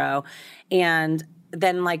Whiskey Row. And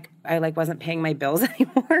then like, I like wasn't paying my bills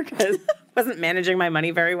anymore because I wasn't managing my money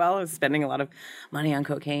very well. I was spending a lot of money on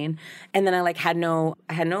cocaine. And then I like had no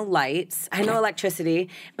lights. I had no electricity,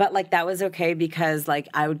 but like that was okay because like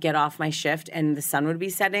I would get off my shift and the sun would be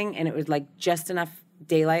setting, and it was like just enough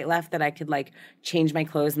daylight left that I could like change my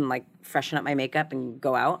clothes and like freshen up my makeup and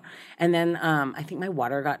go out. And then I think my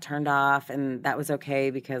water got turned off, and that was okay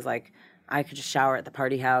because like I could just shower at the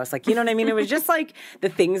party house. Like, you know what I mean? It was just like the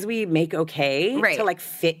things we make okay to like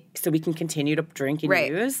fit so we can continue to drink and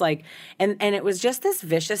use. Like, and it was just this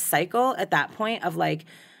vicious cycle at that point of like,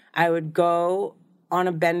 I would go on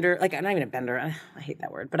a bender, like not even a bender, I hate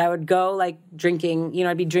that word, but I would go like drinking, you know,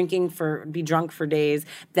 I'd be drunk for days.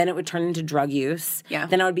 Then it would turn into drug use. Yeah.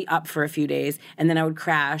 Then I would be up for a few days, and then I would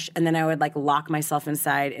crash, and then I would like lock myself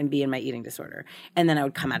inside and be in my eating disorder. And then I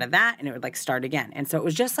would come out of that and it would like start again. And so it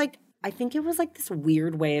was just like, I think it was like this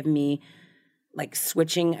weird way of me like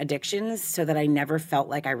switching addictions so that I never felt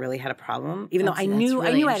like I really had a problem, even though I knew I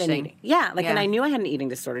had an eating. Yeah, like, and I knew I had an eating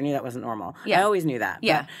disorder. I knew that wasn't normal. Yeah. I always knew that.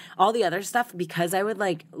 Yeah. But all the other stuff, because I would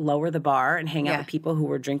like lower the bar and hang out with people who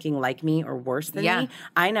were drinking like me or worse than me,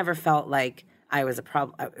 I never felt like I was a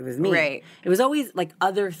problem. It was me. Right. It was always like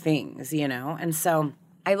other things, you know? And so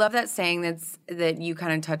I love that saying that you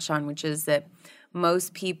kind of touched on, which is that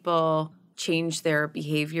most people change their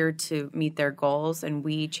behavior to meet their goals, and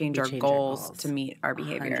we change our goals to meet our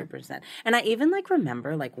behavior. 100%. And I even like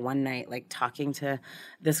remember like one night like talking to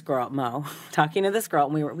this girl,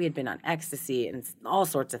 and we had been on ecstasy and all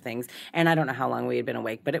sorts of things, and I don't know how long we had been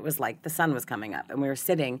awake, but it was like the sun was coming up and we were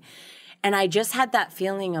sitting, and I just had that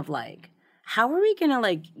feeling of like, how are we gonna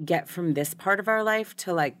like get from this part of our life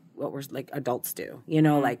to like what we're like adults do, you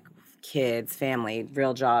know, like kids, family,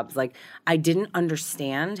 real jobs. Like, I didn't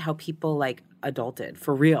understand how people like adulted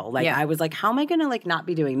for real. Like, I was like, how am I gonna like not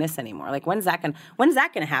be doing this anymore? Like, when's that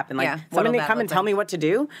gonna happen? Like, somebody come and tell me what to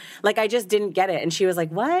do? Like, I just didn't get it. And she was like,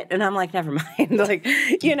 what? And I'm like, never mind. Like,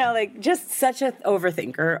 you know, like just such a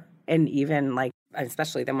overthinker. And even like,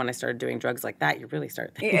 especially then when I started doing drugs like that, you really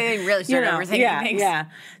start thinking. You really start overthinking things. Yeah.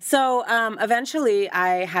 So eventually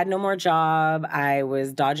I had no more job. I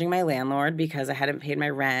was dodging my landlord because I hadn't paid my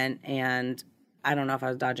rent, and I don't know if I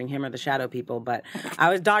was dodging him or the shadow people, but I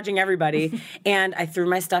was dodging everybody. And I threw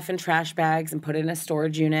my stuff in trash bags and put it in a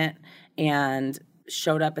storage unit, and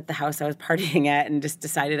showed up at the house I was partying at and just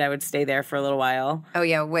decided I would stay there for a little while. Oh,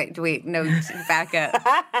 yeah. Wait. No, back up.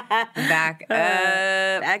 Back up.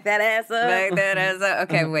 Back that ass up. Back that ass up.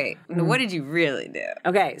 Okay, wait. What did you really do?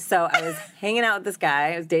 Okay, so I was hanging out with this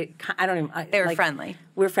guy. I was dating. I don't even. They were friendly.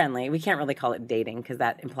 We're friendly. We can't really call it dating because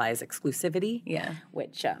that implies exclusivity. Yeah.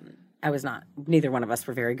 Which I was not. Neither one of us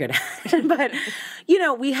were very good at. But, you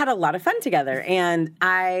know, we had a lot of fun together, and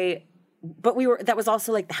But that was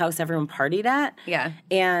also like the house everyone partied at. Yeah.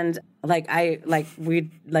 And I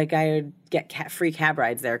would get free cab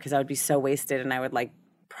rides there because I would be so wasted, and I would like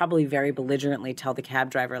probably very belligerently tell the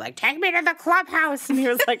cab driver like, take me to the clubhouse. And he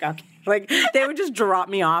was like, okay. Like they would just drop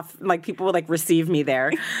me off. Like people would like receive me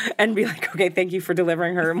there and be like, okay, thank you for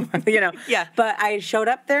delivering her. You know? Yeah. But I showed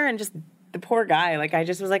up there and just the poor guy, like I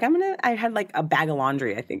just was like, I had like a bag of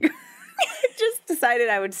laundry, I think. I just decided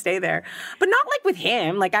I would stay there, but not like with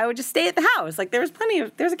him. Like I would just stay at the house. Like there's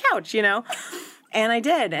a couch, you know, and I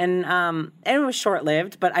did. And it was short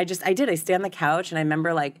lived, but I did. I stayed on the couch, and I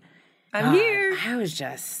remember like, I'm here.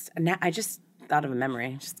 I just thought of a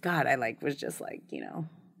memory. I was just like, you know,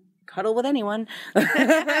 cuddle with anyone. Like,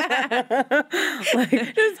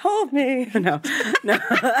 just hold me. No.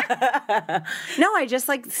 No, I just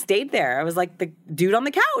like stayed there. I was like the dude on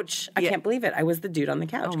the couch. I can't believe it. I was the dude on the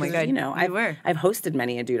couch. Oh my God. You know, I've hosted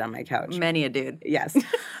many a dude on my couch. Many a dude. Yes.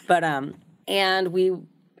 But, and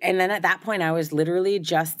then at that point I was literally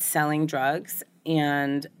just selling drugs,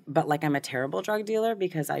 but like I'm a terrible drug dealer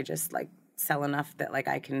because I just like sell enough that like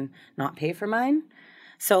I can not pay for mine.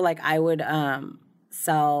 So like I would,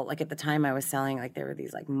 sell, like at the time I was selling, like there were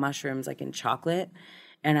these like mushrooms like in chocolate,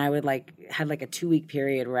 and I would like had like a 2-week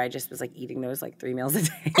period where I just was like eating those like 3 meals a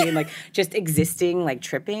day and like just existing, like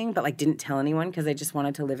tripping, but like didn't tell anyone because I just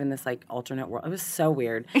wanted to live in this like alternate world. It was so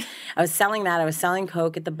weird. I was selling that. I was selling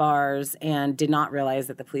coke at the bars and did not realize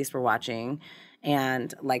that the police were watching,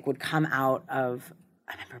 and like would come out of,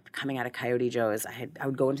 I remember coming out of Coyote Joe's. I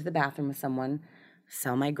would go into the bathroom with someone,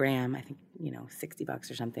 sell my gram, I think, you know, $60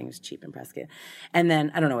 or something. It was cheap in Prescott. And then,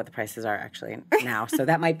 I don't know what the prices are actually now, so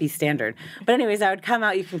that might be standard. But anyways, I would come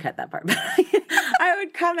out, you can cut that part. I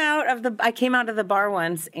came out of the bar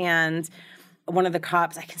once, and one of the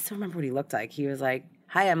cops, I can still remember what he looked like. He was like,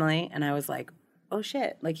 hi, Emily. And I was like, oh,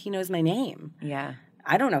 shit. Like, he knows my name. Yeah.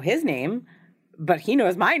 I don't know his name, but he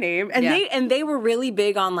knows my name. And they were really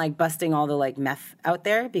big on, like, busting all the, like, meth out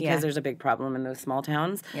there because there's a big problem in those small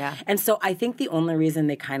towns. Yeah. And so I think the only reason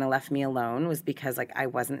they kind of left me alone was because, like, I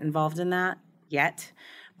wasn't involved in that yet.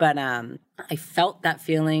 But I felt that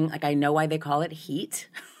feeling. Like, I know why they call it heat.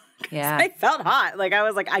 Yeah. I felt hot. Like, I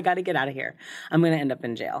was like, I got to get out of here. I'm going to end up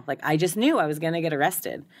in jail. Like, I just knew I was going to get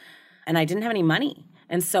arrested. And I didn't have any money.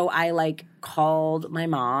 And so I, like, called my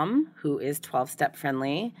mom, who is 12-step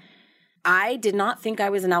friendly. I did not think I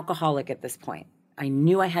was an alcoholic at this point. I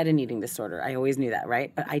knew I had an eating disorder. I always knew that,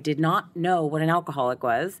 right? But I did not know what an alcoholic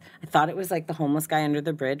was. I thought it was like the homeless guy under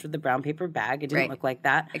the bridge with the brown paper bag. It didn't look like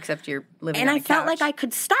that. Except you're living and on I a felt couch. like I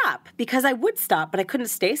could stop because I would stop, but I couldn't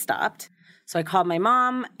stay stopped. So I called my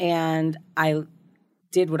mom and I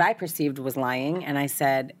did what I perceived was lying. And I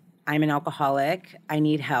said, I'm an alcoholic. I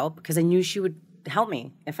need help, because I knew she would help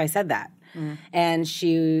me if I said that. And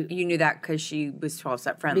You knew that because she was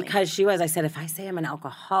 12-step friendly. because she was, I said, if I say I'm an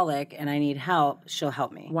alcoholic and I need help, she'll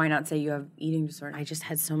help me. Why not say you have eating disorder? I just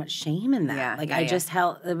had so much shame in that. Yeah, like, yeah, I yeah. just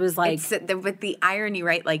held, it was like, But the irony,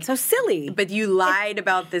 right? Like, so silly. but you lied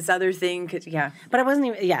about this other thing. But I wasn't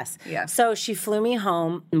even, yes. Yeah. So she flew me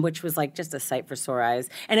home, which was like just a sight for sore eyes.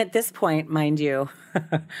 And at this point, mind you,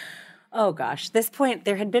 oh gosh, this point,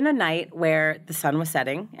 there had been a night where the sun was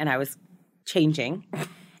setting and I was changing.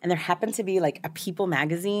 And there happened to be like a People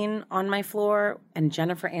magazine on my floor, and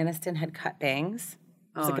Jennifer Aniston had cut bangs.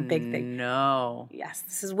 It was like a big thing. No. Yes,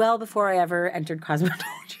 this is well before I ever entered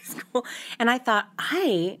cosmetology school. And I thought,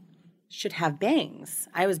 I should have bangs.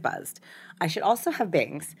 I was buzzed. I should also have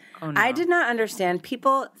bangs. Oh, no. I did not understand.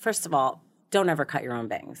 People, first of all, don't ever cut your own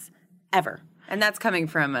bangs. Ever. And that's coming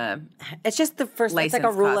from a It's just the first, it's like a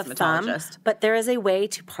licensed rule of thumb. cosmetologist. But there is a way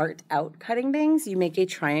to part out cutting bangs. You make a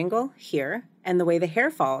triangle here, and the way the hair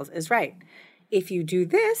falls is right. If you do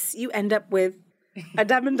this, you end up with a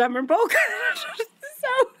Dumb and Dumber bowl cut. So,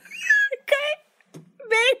 okay,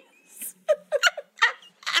 bangs.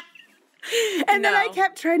 And then I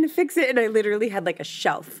kept trying to fix it, and I literally had like a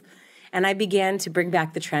shelf. And I began to bring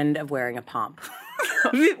back the trend of wearing a pomp.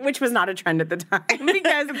 Which was not a trend at the time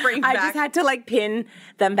because I just had to like pin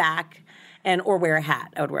them back or wear a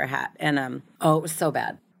hat. I would wear a hat. And it was so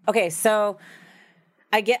bad. Okay, so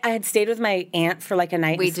I had stayed with my aunt for like a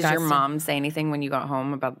night. Wait, did your mom say anything when you got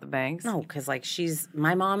home about the bangs? No, because like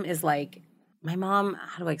my mom,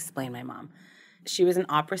 how do I explain my mom? She was an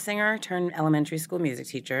opera singer turned elementary school music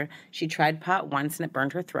teacher. She tried pot once and it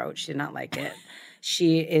burned her throat. She did not like it.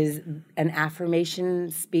 She is an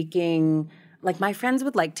affirmation speaking. Like, my friends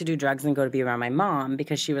would like to do drugs and go to be around my mom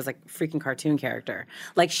because she was like a freaking cartoon character.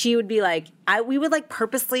 Like, she would be like, we would like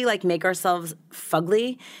purposely like make ourselves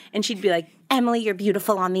fugly, and she'd be like, Emily, you're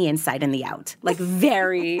beautiful on the inside and the out. Like,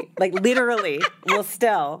 very, like, literally, will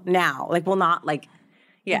still now, like, will not, like,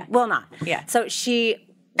 will not. Yeah. So she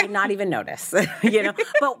would not even notice, you know.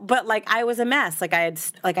 But like, I was a mess. Like, I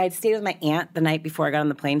had stayed with my aunt the night before I got on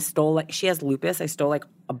the plane. She has lupus. I stole like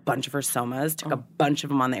a bunch of her somas. Took a bunch of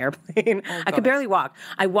them on the airplane. I could barely walk.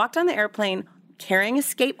 I walked on the airplane carrying a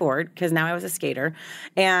skateboard because now I was a skater,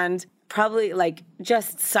 and probably like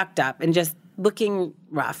just sucked up and just looking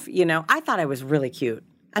rough. You know, I thought I was really cute.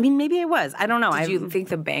 I mean, maybe I was. I don't know. Did you think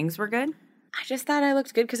the bangs were good? I just thought I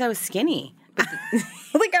looked good because I was skinny.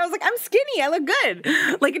 Like, I was like, I'm skinny. I look good.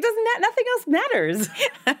 Like, it doesn't. Nothing else matters.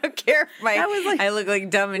 I don't care if I look like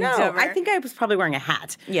Dumb and Dumber. I think I was probably wearing a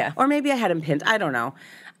hat. Yeah. Or maybe I had them pinned. I don't know.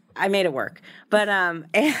 I made it work. But and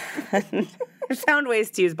I found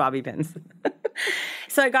ways to use bobby pins.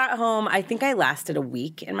 So I got home. I think I lasted a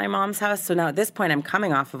week in my mom's house. So now at this point, I'm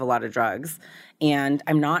coming off of a lot of drugs, and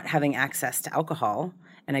I'm not having access to alcohol,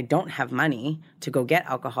 and I don't have money to go get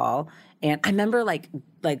alcohol. And I remember like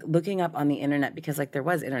looking up on the internet, because like there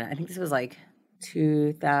was internet. I think this was like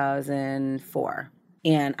 2004.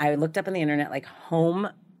 And I looked up on the internet like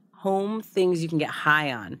home things you can get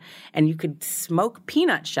high on. And you could smoke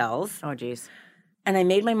peanut shells. Oh, geez. And I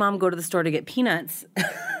made my mom go to the store to get peanuts.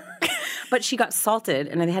 But she got salted,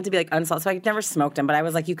 and they had to be like unsalted. So I never smoked them. But I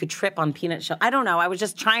was like, you could trip on peanut shell. I don't know. I was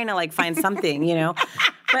just trying to like find something, you know.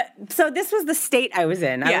 But so this was the state I was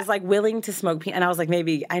in. I was like willing to smoke peanut, and I was like,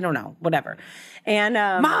 maybe, I don't know, whatever. And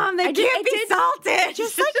Mom, they can't be salted. It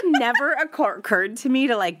just like never occurred to me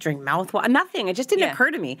to like drink mouthwash. Nothing. It just didn't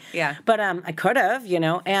occur to me. Yeah. But I could have, you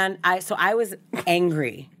know. And I was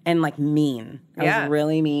angry. and like mean. I was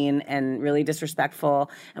really mean and really disrespectful.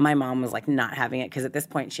 And my mom was like not having it because at this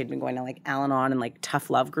point she'd been going to like Al-Anon and like tough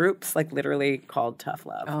love groups, like literally called tough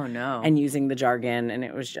love. Oh no. And using the jargon, and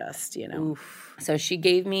it was just, Oof. So she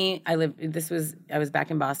gave me, I was back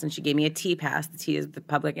in Boston. She gave me a T pass. The T is the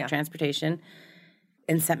public transportation,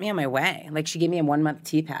 and sent me on my way. Like she gave me a 1-month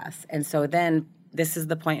T pass. And so then this is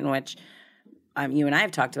the point in which you and I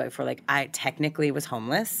have talked about before, like I technically was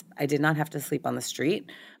homeless. I did not have to sleep on the street,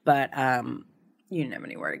 but you didn't have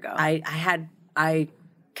anywhere to go. I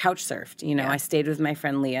couch surfed. I stayed with my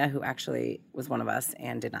friend Leah, who actually was one of us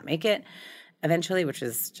and did not make it eventually, which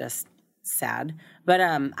is just sad. But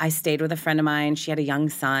I stayed with a friend of mine. She had a young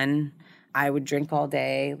son. I would drink all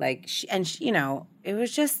day. It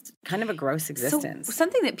was just kind of a gross existence. So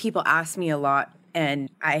something that people ask me a lot, and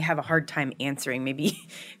I have a hard time answering, maybe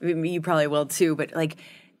you probably will too, but like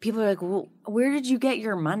people are like, well, where did you get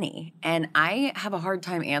your money? And I have a hard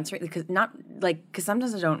time answering because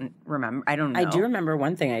sometimes I don't remember. I don't know. I do remember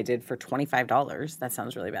one thing I did for $25. That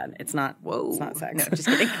sounds really bad. It's not. Whoa. It's not sex. No, just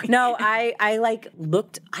kidding. No, I like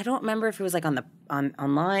looked. I don't remember if it was like on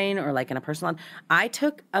online or like in a personal. I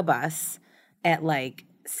took a bus at like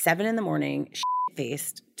 7 a.m,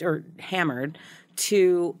 faced or hammered,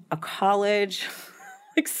 to a college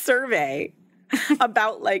like survey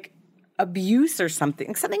about like abuse or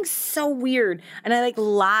something so weird. And I like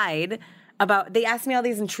lied about, they asked me all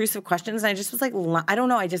these intrusive questions and I just was like, I don't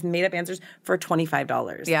know. I just made up answers for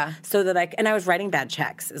 $25. Yeah. So that and I was writing bad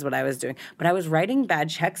checks is what I was doing. But I was writing bad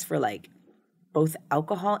checks for like both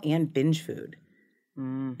alcohol and binge food.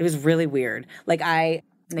 It was really weird.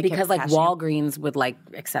 Because like Walgreens would like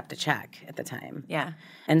accept a check at the time. Yeah.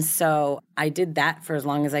 And so I did that for as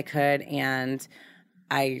long as I could, and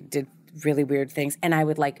I did really weird things, and I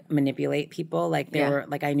would like manipulate people. Like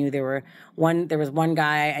I knew there was one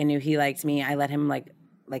guy I knew he liked me. I let him like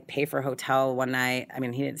pay for a hotel one night. I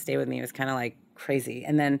mean, he didn't stay with me. It was kind of like crazy.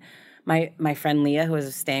 And then my friend Leah, who I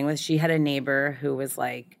was staying with, she had a neighbor who was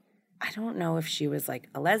like, I don't know if she was like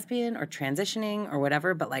a lesbian or transitioning or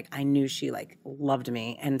whatever, but like I knew she like loved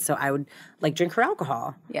me, and so I would like drink her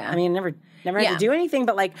alcohol. Yeah, I mean, never had to do anything,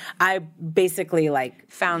 but like I basically like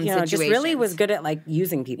found situations. Just really was good at like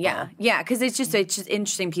using people. Yeah, because it's just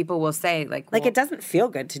interesting. People will say like it doesn't feel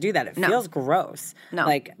good to do that. It feels gross.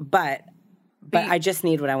 No, but I just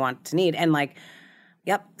need what I want to need, and like.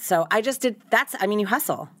 Yep. So I just did, you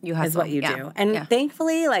hustle. You hustle. Is what you do. And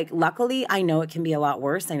thankfully, luckily, I know it can be a lot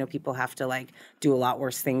worse. I know people have to, do a lot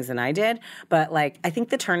worse things than I did. But, I think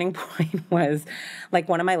the turning point was,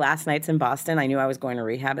 one of my last nights in Boston. I knew I was going to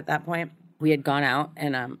rehab at that point. We had gone out,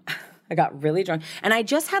 and I got really drunk. And I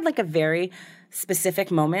just had, a very specific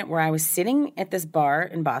moment where I was sitting at this bar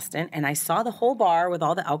in Boston, and I saw the whole bar with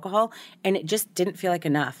all the alcohol, and it just didn't feel like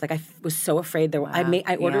enough. I was so afraid.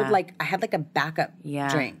 I ordered I had a backup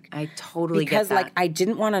drink. I totally get that. Because I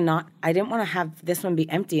didn't want to have this one be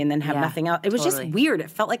empty and then have nothing else. It was just weird. It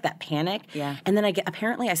felt like that panic. Yeah. And then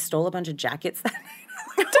apparently I stole a bunch of jackets that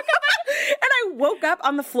night. And I woke up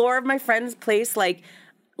on the floor of my friend's place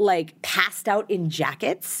passed out in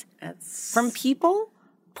jackets from people.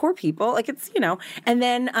 Poor people, and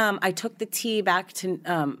then I took the tea back to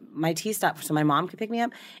my tea stop so my mom could pick me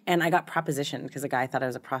up, and I got propositioned because the guy thought I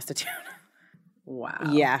was a prostitute. Wow.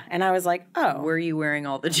 Yeah, and I was like, oh. Were you wearing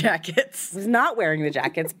all the jackets? I was not wearing the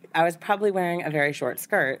jackets. I was probably wearing a very short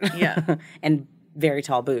skirt. Yeah. And very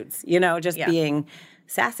tall boots, being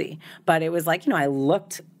sassy. But it was I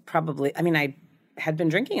looked probably, I had been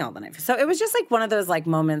drinking all the night. So it was just one of those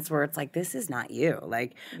moments where it's this is not you.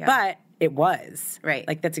 But it was. Right.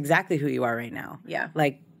 That's exactly who you are right now. Yeah.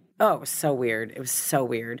 It was so weird. It was so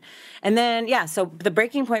weird. And then, so the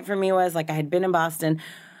breaking point for me was, I had been in Boston.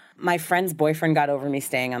 My friend's boyfriend got over me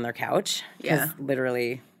staying on their couch. Yeah.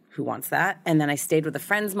 Literally, who wants that? And then I stayed with a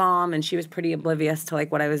friend's mom, and she was pretty oblivious to,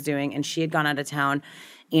 what I was doing. And she had gone out of town.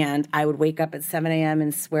 And I would wake up at 7 a.m.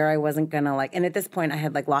 and swear I wasn't going to, and at this point, I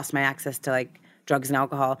had, lost my access to, drugs and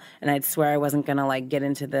alcohol, and I'd swear I wasn't gonna get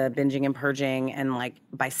into the binging and purging, and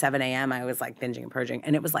by 7 a.m. I was binging and purging,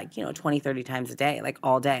 and it was 20, 30 times a day,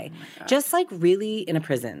 all day. Oh just really in a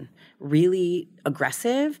prison, really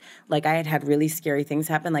aggressive. I had really scary things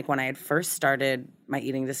happen. When I had first started my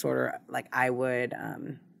eating disorder, I would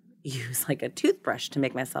use a toothbrush to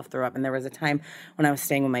make myself throw up, and there was a time when I was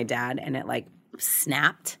staying with my dad, and it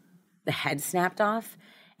snapped, the head snapped off.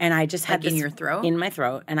 And I just had this in your throat? In my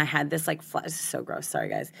throat. And I had this this is so gross, sorry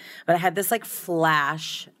guys. But I had this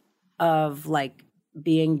flash of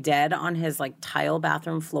being dead on his tile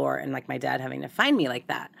bathroom floor, and my dad having to find me like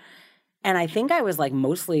that. And I think I was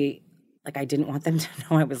mostly like, I didn't want them to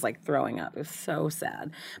know I was, like, throwing up. It was so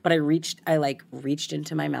sad. But I reached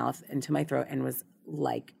into my mouth, into my throat, and was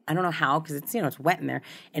like, I don't know how, because it's, it's wet in there,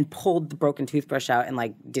 and pulled the broken toothbrush out and,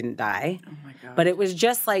 like, didn't die. Oh, my God. But it was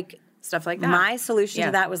just, like, stuff like that. My solution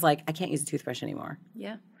to that was, like, I can't use a toothbrush anymore.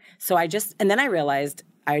 Yeah. So and then I realized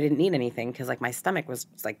I didn't need anything because, like, my stomach was,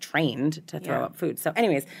 like, trained to throw up food. So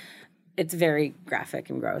anyways, it's very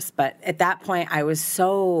graphic and gross. But at that point, I was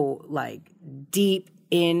so, like, deep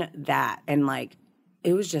in that. And, like,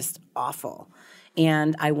 it was just awful.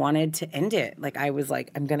 And I wanted to end it. Like, I was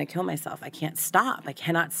like, I'm going to kill myself. I can't stop. I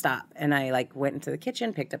cannot stop. And I, like, went into the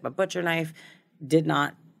kitchen, picked up a butcher knife, did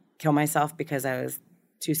not kill myself because I was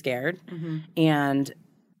too scared. Mm-hmm. And,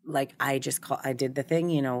 like, I did the thing,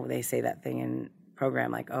 they say that thing in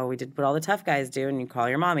program, like, oh, we did what all the tough guys do, and you call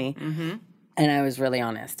your mommy. Mm-hmm. And I was really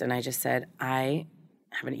honest. And I just said, I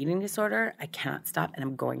have an eating disorder. I cannot stop, and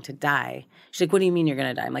I'm going to die. She's like, what do you mean you're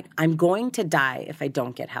going to die? I'm like, I'm going to die if I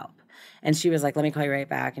don't get help. And she was like, let me call you right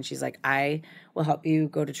back. And she's like, I will help you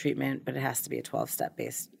go to treatment, but it has to be a 12-step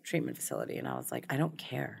based treatment facility. And I was like, I don't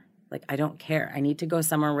care. Like, I don't care. I need to go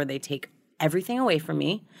somewhere where they take everything away from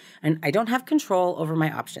me, and I don't have control over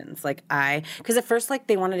my options. Like, because at first, like,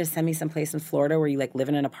 they wanted to send me someplace in Florida where you, like, live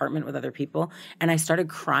in an apartment with other people, and I started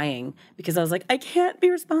crying because I was like, I can't be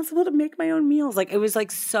responsible to make my own meals. Like, it was, like,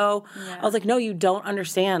 so, I was like, no, you don't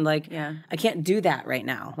understand. Like, I can't do that right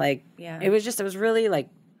now. Like, it was really, like,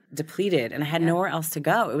 depleted, and I had nowhere else to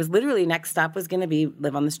go. It was literally, next stop was going to be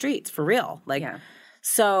live on the streets, for real. Like,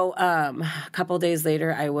 So a couple of days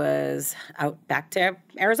later, I was out back to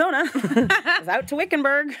Arizona. I was out to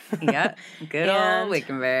Wickenburg. Good old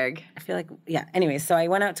Wickenburg. I feel like, Anyway, so I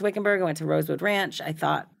went out to Wickenburg. I went to Rosewood Ranch. I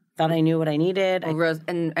thought I knew what I needed. Well,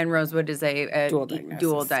 and Rosewood is a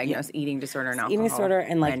dual diagnosis eating disorder and alcohol. Eating disorder,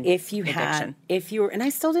 and, like, and if you were, and I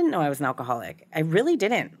still didn't know I was an alcoholic. I really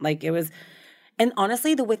didn't. Like, it was, and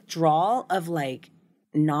honestly, the withdrawal of, like,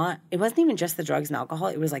 it wasn't even just the drugs and alcohol.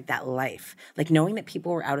 It was, like, that life. Like, knowing that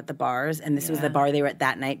people were out at the bars, and this was the bar they were at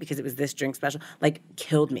that night because it was this drink special, like,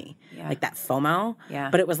 killed me. Like, that FOMO.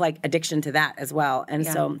 But it was, like, addiction to that as well. And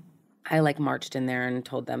so I, like, marched in there and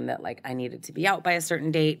told them that, like, I needed to be out by a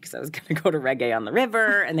certain date because I was going to go to Reggae on the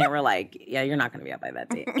River. And they were like, yeah, you're not going to be out by that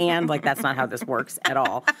date. And, like, that's not how this works at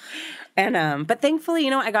all. And, but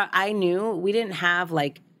thankfully, I knew we didn't have,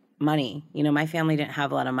 like, money. My family didn't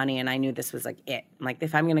have a lot of money, and I knew this was, like, it. Like,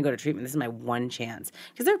 if I'm going to go to treatment, this is my one chance.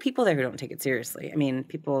 Because there are people there who don't take it seriously. I mean,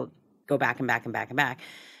 people go back and back and back and back.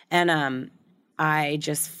 And I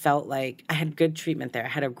just felt like I had good treatment there. I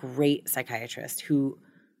had a great psychiatrist who,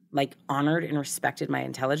 like, honored and respected my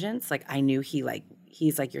intelligence. Like, I knew he's like,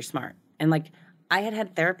 you're smart. And, like, I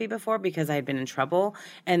had therapy before because I had been in trouble,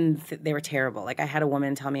 and they were terrible. Like, I had a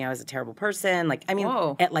woman tell me I was a terrible person. Like, I mean,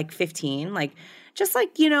 at, like, 15, like, just, like,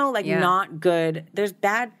 not good. There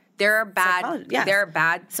are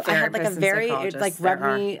bad. So I had, like, a very, it, like, rubbed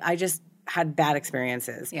me. I just had bad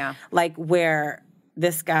experiences. Like, where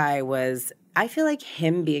this guy was, I feel like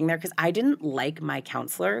him being there, because I didn't like my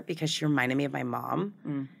counselor because she reminded me of my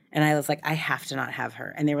mom. And I was like, I have to not have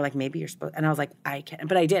her. And they were like, maybe you're supposed, and I was like, I can't.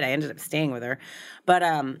 But I did. I ended up staying with her. But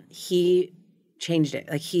he changed it.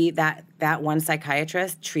 Like, that one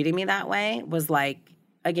psychiatrist treating me that way was, like,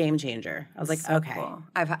 a game changer. I was like, so okay. Cool.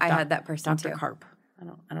 I had that person Dr. too. Karp.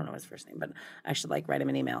 I don't know his first name, but I should, like, write him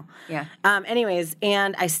an email. Anyways,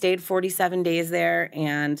 and I stayed 47 days there,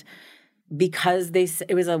 and because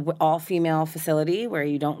it was a all-female facility where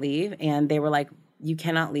you don't leave, and they were like, you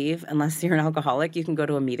cannot leave unless you're an alcoholic. You can go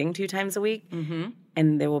to a meeting 2 times a week,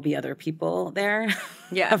 and there will be other people there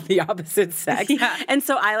of the opposite sex. And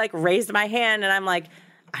so I, like, raised my hand, and I'm like,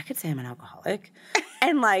 I could say I'm an alcoholic.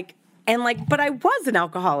 But I was an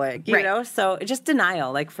alcoholic, you know? So just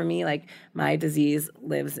denial. Like, for me, like, my disease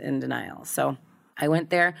lives in denial. So I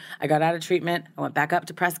went there. I got out of treatment. I went back up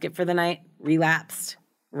to Prescott for the night, relapsed.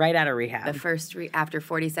 Right out of rehab. The first after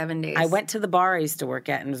 47 days. I went to the bar I used to work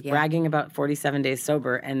at and was bragging about 47 days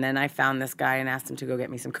sober, and then I found this guy and asked him to go get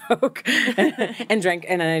me some Coke and drank,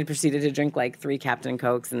 and then I proceeded to drink, like, 3 Captain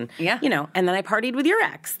Cokes, and and then I partied with your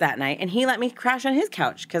ex that night, and he let me crash on his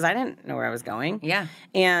couch because I didn't know where I was going.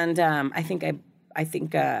 And I think, and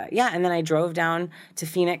then I drove down to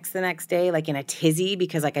Phoenix the next day, like, in a tizzy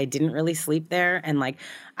because, like, I didn't really sleep there, and, like,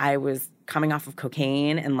 I was coming off of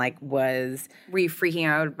cocaine and, like, Were you freaking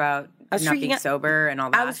out about not being sober and all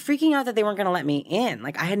that? I was freaking out that they weren't going to let me in.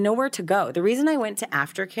 Like, I had nowhere to go. The reason I went to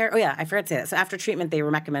aftercare, I forgot to say that. So after treatment, they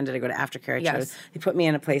recommended I go to aftercare. They put me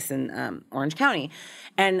in a place in Orange County.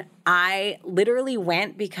 And I literally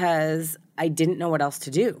went because I didn't know what else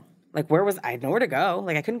to do. Like, I had nowhere to go.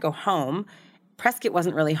 Like, I couldn't go home. Prescott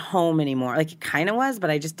wasn't really home anymore. Like, it kind of was, but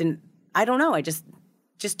I just didn't I don't know. I just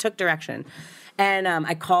took direction. And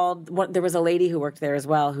I called, there was a lady who worked there as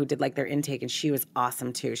well who did like their intake, and she was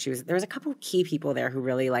awesome too. There was a couple of key people there who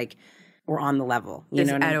really like were on the level. You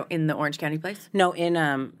know what I mean? In the Orange County place? No, in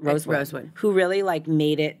Rosewood. Who really like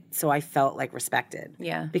made it so I felt like respected.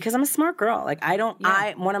 Yeah. Because I'm a smart girl. Like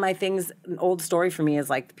one of my things, an old story for me is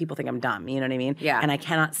like people think I'm dumb. You know what I mean? Yeah. And I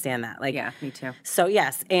cannot stand that. Like, yeah, me too. So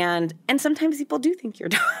yes, and sometimes people do think you're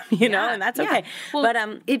dumb, you know, and that's okay. Well,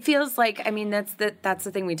 but it feels like, I mean, that's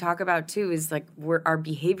the thing we talk about too, is like our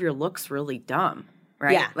behavior looks really dumb.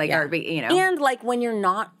 Right? Yeah. Like, yeah. you know. And like when you're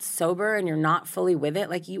not sober and you're not fully with it,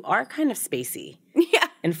 like you are kind of spacey. Yeah.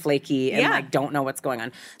 And flaky and like don't know what's going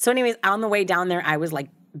on. So anyways, on the way down there, I was like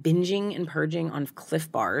binging and purging on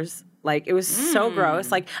Cliff Bars. Like it was so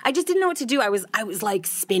gross. Like I just didn't know what to do. I was like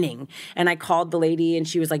spinning, and I called the lady, and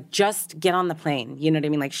she was like, "Just get on the plane." You know what I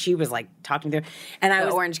mean? Like she was like talking to her, and I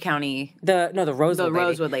was Orange County, the Rosewood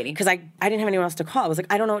Rosewood lady, because I didn't have anyone else to call. I was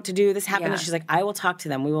like, I don't know what to do. This happened, and she's like, I will talk to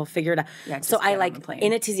them. We will figure it out. Yeah, so I like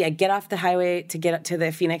in a tizzy. I get off the highway to get up to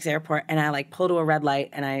the Phoenix airport, and I like pull to a red light,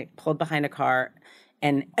 and I pulled behind a car.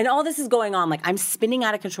 And all this is going on. Like, I'm spinning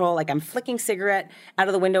out of control. Like, I'm flicking cigarette out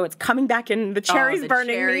of the window. It's coming back in. The cherry's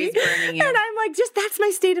burning me. Burning you. And I'm like, that's my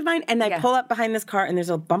state of mind. And I pull up behind this car, and there's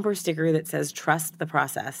a bumper sticker that says, "Trust the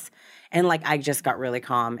process." And, like, I just got really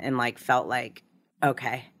calm and, like, felt like,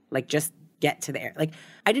 okay, like, just get to the air. Like,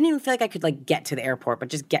 I didn't even feel like I could, like, get to the airport, but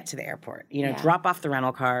just get to the airport. You know, drop off the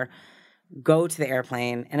rental car, go to the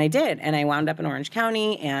airplane. And I did. And I wound up in Orange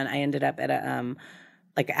County, and I ended up at a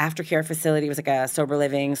like an aftercare facility. It was like a sober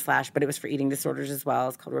living / but it was for eating disorders as well.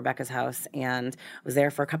 It's called Rebecca's House, and I was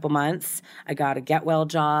there for a couple months. I got a get well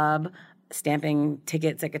job, stamping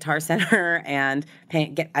tickets at Guitar Center, and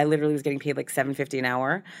I literally was getting paid like $7.50 an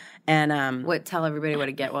hour. And tell everybody what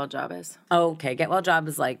a get well job is. Okay, get well job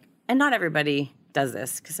is like, and not everybody does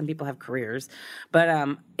this because some people have careers,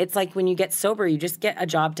 but it's like when you get sober, you just get a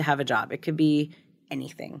job to have a job. It could be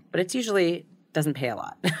anything, but it's usually doesn't pay a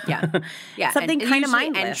lot. Yeah. Yeah. Something kind of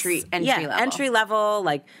mindless. Entry level. Entry level,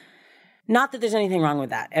 like, not that there's anything wrong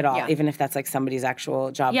with that at all, even if that's like somebody's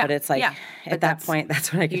actual job. But it's like, at that point,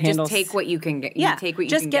 that's what I can handle. You just take what you can get. Take what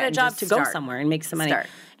you can get a job to go somewhere and make some money.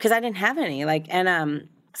 Because I didn't have any. Like, and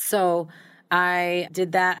so I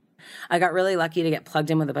did that. I got really lucky to get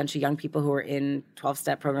plugged in with a bunch of young people who were in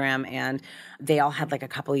 12-step program, and they all had like a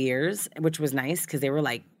couple years, which was nice because they were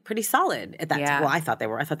like pretty solid at that time. Well, I thought they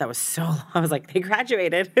were. I thought that was so long. I was like, they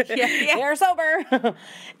graduated. They're sober.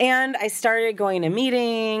 And I started going to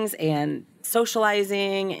meetings and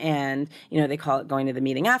socializing, and, you know, they call it going to the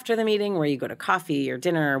meeting after the meeting, where you go to coffee or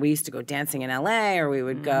dinner. We used to go dancing in LA, or we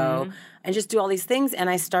would go and just do all these things. And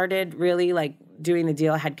I started really like doing the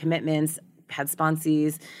deal. I had commitments, had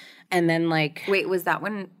sponsees. And then like... Wait, was that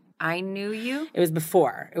when I knew you? It was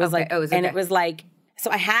before. It was like... Oh, and it was like... So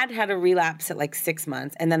I had a relapse at like 6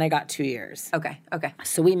 months, and then I got 2 years. Okay.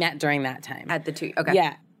 So we met during that time. At the 2... Okay.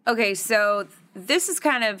 Yeah. Okay, so this is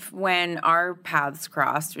kind of when our paths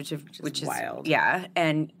crossed, which is wild. Yeah,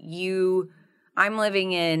 and I'm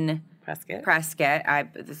living in... Prescott.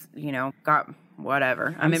 Got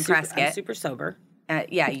whatever. I'm in Prescott. I'm super sober.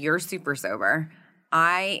 Yeah, you're super sober.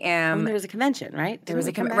 I am... there was a convention, right? There was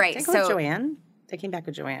a convention. Right. So Joanne? They came back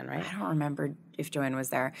with Joanne, right? I don't remember if Joanne was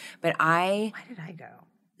there. But Why did I go?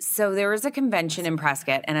 So there was a convention in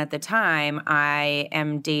Prescott, and at the time, I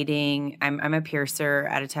am dating... I'm a piercer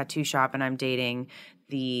at a tattoo shop, and I'm dating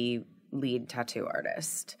the lead tattoo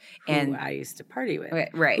artist. Who I used to party with.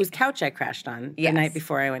 Right. Whose couch I crashed on the night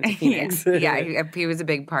before I went to Phoenix. He was a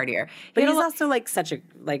big partier. But he's also like such a...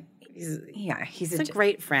 like. He's a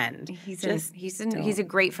great friend. He's a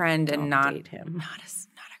great friend, and not date him. Not a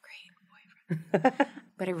great boyfriend,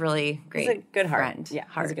 but a really great, he's a good heart. Friend. Yeah,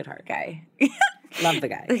 he's a good heart guy. Love the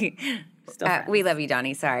guy. Still we love you,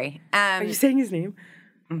 Donnie. Sorry. Are you saying his name?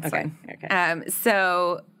 Okay.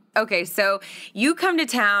 So you come to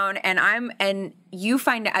town, and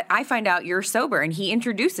I find out you're sober, and he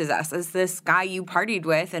introduces us as this guy you partied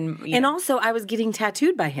with, and also I was getting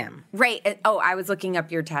tattooed by him. Right. Oh, I was looking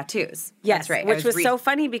up your tattoos. Yes, that's right. Which was so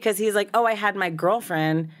funny because he's like, "Oh, I had my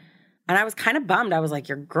girlfriend," and I was kind of bummed. I was like,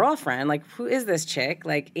 "Your girlfriend? Like, who is this chick?"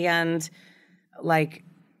 Like, and like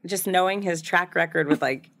just knowing his track record with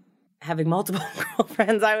like having multiple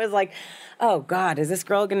girlfriends, I was like, oh God, is this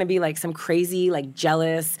girl going to be like some crazy, like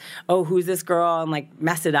jealous, oh, who's this girl, and like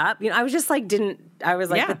mess it up? You know, I was just like,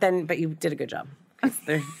 but you did a good job.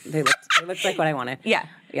 They looked like what I wanted. Yeah.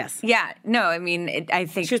 Yes. Yeah. No, I mean, I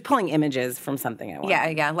think she was pulling images from something I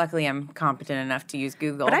wanted. Yeah. Luckily, I'm competent enough to use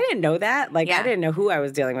Google. But I didn't know that. Like, I didn't know who I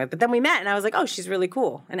was dealing with. But then we met, and I was like, oh, she's really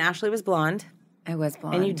cool. And Ashley was blonde. I was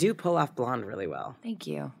blonde. And you do pull off blonde really well. Thank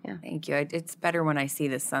you. Yeah. Thank you. It's better when I see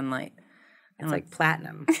the sunlight. It's like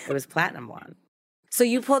platinum. It was platinum blonde. So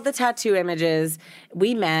you pulled the tattoo images.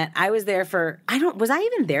 We met. I was there was I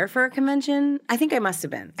even there for a convention? I think I must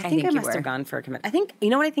have been. I think I must have gone for a convention. I think, you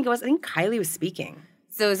know what I think it was? I think Kylie was speaking.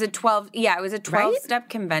 So it was a 12-step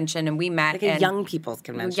convention, and we met. Like a young people's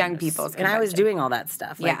convention. And I was doing all that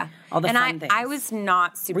stuff. Like, yeah. All the fun things. I was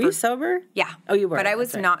not super. Were you sober? Yeah. Oh, you were. But I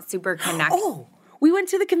was not super connected. Oh, we went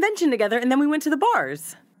to the convention together, and then we went to the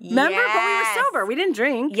bars. Remember? Yes. But we were sober. We didn't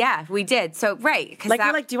drink. Yeah, we did. So, right. Like,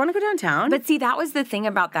 we're like, do you want to go downtown? But see, that was the thing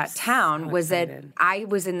about that town was excited. that I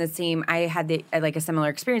was in the same, I had like a similar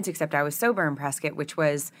experience, except I was sober in Prescott, which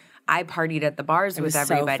was I partied at the bars with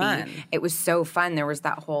everybody. So fun. It was so fun. There was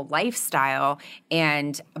that whole lifestyle.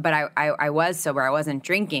 But I was sober. I wasn't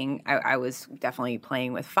drinking. I was definitely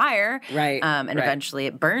playing with fire. Right. Eventually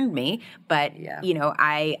it burned me. But, you know,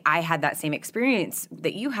 I had that same experience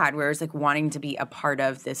that you had where it was like wanting to be a part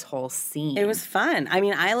of this whole scene. It was fun. I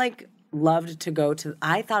mean, I loved to go to,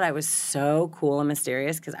 I thought I was so cool and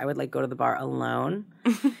mysterious because I would like go to the bar alone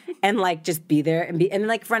and like just be there and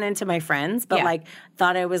like run into my friends, but like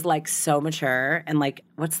thought I was like so mature and like,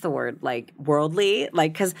 what's the word? Like worldly,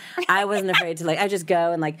 like, cause I wasn't afraid to like, I just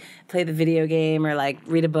go and like play the video game or like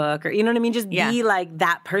read a book or, you know what I mean? Just be like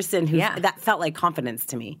that person who that felt like confidence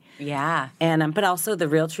to me. Yeah. And, but also the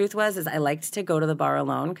real truth is I liked to go to the bar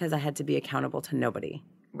alone because I had to be accountable to nobody.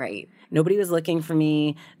 Right. Nobody was looking for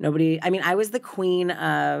me. I was the queen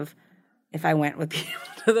of, if I went with people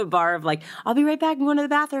to the bar of like, I'll be right back, I'm going to the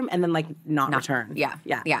bathroom, and then like not return. Yeah.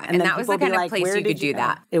 Yeah. Yeah. And that was the kind of place you could do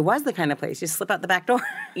that. It was the kind of place. You slip out the back door.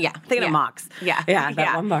 Yeah. Thinking of Mox. Yeah. Yeah,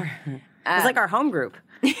 that one bar. It was like our home group.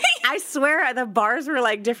 I swear the bars were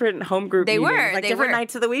like different home group meetings. Were. Like different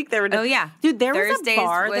nights of the week. They were Oh, yeah. Dude, there Thursdays was a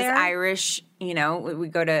bar was there. Irish, you know, we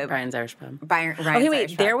go to Brian's Irish Pub. Ryan's okay, wait.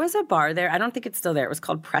 Irish Pub. There was a bar there. I don't think it's still there. It was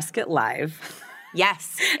called Prescott Live.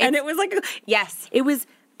 Yes. And it was like, yes. It was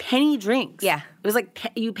penny drinks. Yeah. It was like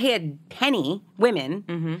you pay a penny,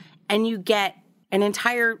 women, and you get an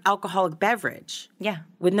entire alcoholic beverage. Yeah.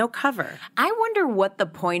 With no cover. I wonder what the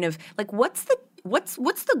point of, like, what's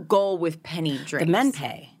the goal with penny drinks? The men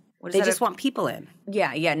pay. They just want people in.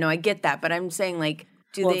 Yeah, no, I get that, but I'm saying like,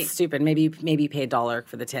 It's stupid. Maybe you pay $1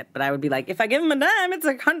 for the tip, but I would be like, if I give them a dime, it's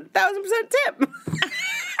 1,000% tip.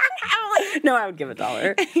 No, I would give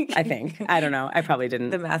 $1. I think. I don't know. I probably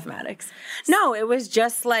didn't. The mathematics. No, it was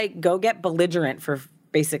just like go get belligerent for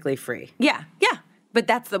basically free. Yeah. But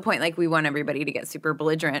that's the point. Like we want everybody to get super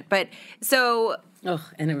belligerent. But so.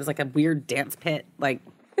 And it was like a weird dance pit. Like.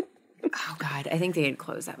 Oh God, I think they had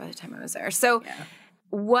closed that by the time I was there. So. Yeah.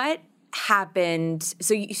 What happened?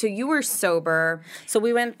 So you were sober. So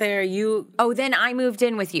we went there. Then I moved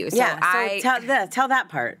in with you. So tell that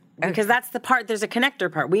part because that's the part. There's a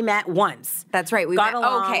connector part. We met once. That's right. We got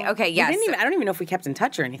along. Okay. Yes. I don't even know if we kept in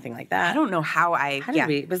touch or anything like that. I don't know how did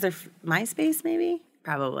we? Was there MySpace maybe?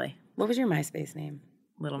 Probably. What was your MySpace name?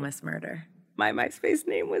 Little Miss Murder. My MySpace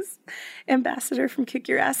name was Ambassador from Kick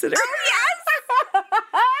Your Assider. Oh yes.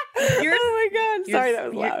 Oh my God. Sorry, that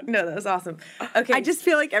was loud. No, that was awesome. Okay. I just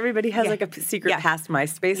feel like everybody has like a secret past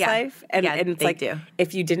MySpace life. And it's like,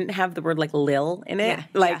 if you didn't have the word like Lil in it,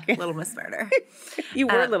 Little Miss Murder. You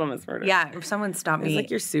were Little Miss Murder. Yeah. If someone stopped me like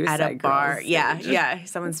your suicide at a bar. Girls Yeah.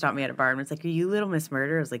 Someone stopped me at a bar and was like, are you Little Miss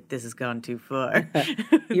Murder? I was like, this has gone too far.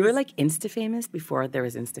 You were like Insta famous before there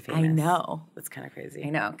was Insta famous. I know. That's kind of crazy. I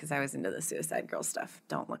know, because I was into the Suicide Girl stuff.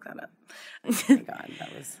 Don't look that up. Oh my God,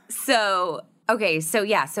 that was. So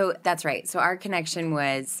that's right. So our connection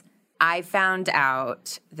was I found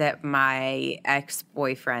out that my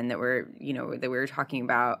ex-boyfriend that we were talking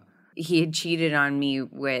about, he had cheated on me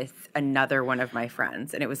with another one of my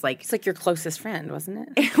friends. And it was like... It's like your closest friend, wasn't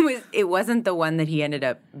it? It wasn't the one that he ended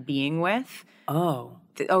up being with. Oh.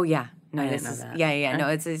 Yeah. No, I didn't know that. Yeah.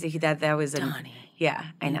 No, that was... Donnie. Yeah,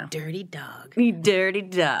 I know. Dirty dog. You dirty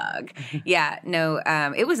dog. Yeah, no,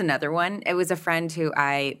 it was another one. It was a friend who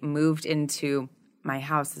I moved into my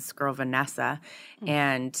house, this girl, Vanessa,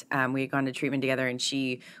 and we had gone to treatment together, and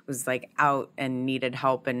she was like out and needed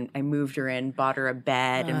help, and I moved her in, bought her a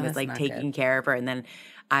bed, and was like taking care of her, and then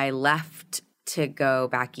I left to go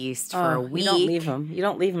back east for a week. You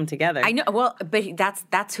don't leave them together. I know. Well, but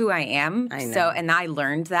that's who I am. I know. So, and I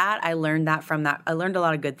learned that. I learned a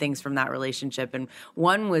lot of good things from that relationship. And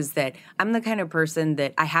one was that I'm the kind of person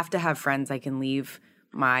that I have to have friends I can leave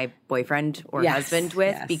my boyfriend or Yes, husband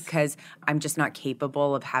with yes. because I'm just not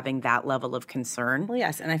capable of having that level of concern. Well,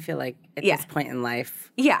 yes, and I feel like at Yeah. this point in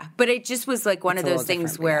life, Yeah, but it just was like one It's of a those little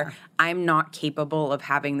things different, where yeah. I'm not capable of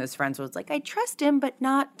having those friends where it's like, I trust him, but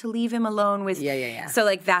not to leave him alone with. Yeah. So,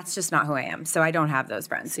 like, that's just not who I am. So I don't have those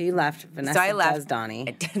friends. so you left. Vanessa So I left. does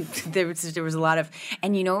Donnie. there was a lot of,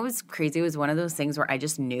 and you know what was crazy? It was one of those things where I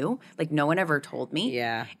just knew, like no one ever told me.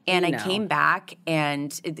 Yeah, And you I know. came back,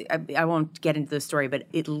 and I won't get into the story, but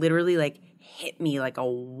it literally like hit me like a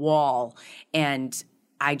wall, and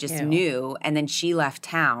I just Ew. knew. And then she left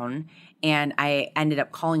town, and I ended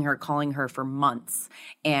up calling her for months,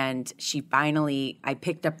 and I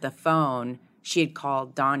picked up the phone. She had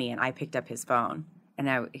called Donnie, and I picked up his phone, and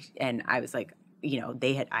I was like,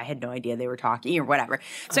 I had no idea they were talking or whatever.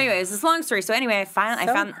 So anyway, it's this long story. So anyway, I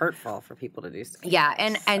found hurtful for people to do stuff. yeah,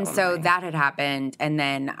 and so annoying. that had happened, and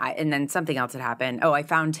then something else had happened. Oh, I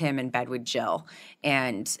found him in bed with Jill,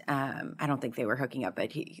 and I don't think they were hooking up,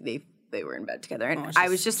 but they were in bed together, and I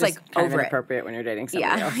was just like kind over of it. inappropriate when you're dating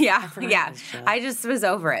somebody else. Yeah. I just was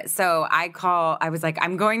over it. So I was like,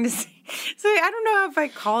 I'm going to see. So I don't know if I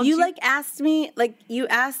called you. You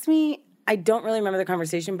asked me. I don't really remember the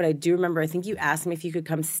conversation, but I do remember. I think you asked me if you could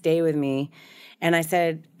come stay with me, and I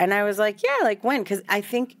said, and I was like, yeah, like when? Because I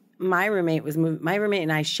think my roommate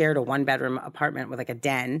and I shared a 1-bedroom apartment with like a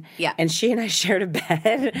den. Yeah. And she and I shared a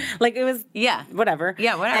bed. Like it was whatever.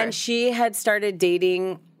 Yeah, whatever. And she had started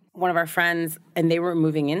dating one of our friends, and they were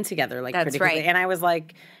moving in together. Like That's pretty quickly. right. And I was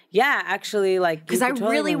like, yeah, actually, like because I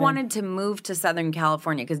really wanted to move to Southern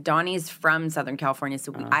California because Donnie's from Southern California,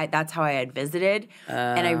 so that's how I had visited,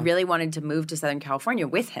 and I really wanted to move to Southern California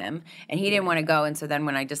with him, and he didn't want to go, and so then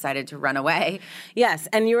when I decided to run away, yes,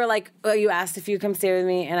 and you were like, oh, you asked if you come stay with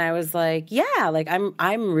me, and I was like, yeah, like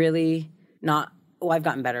I'm really not. Well, I've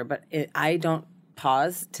gotten better, but I don't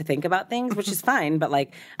pause to think about things, which is fine, but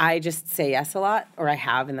like I just say yes a lot, or I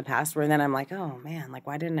have in the past, where then I'm like, oh man, like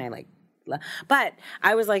why didn't I like. But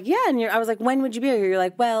I was like, yeah, and I was like, when would you be here? You're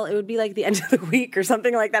like, well, it would be like the end of the week or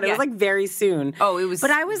something like that. It was like very soon. Oh, it was.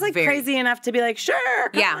 But I was like crazy enough to be like, sure,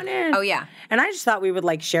 come on in. Oh yeah. And I just thought we would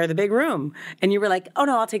like share the big room, and you were like, oh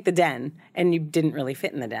no, I'll take the den, and you didn't really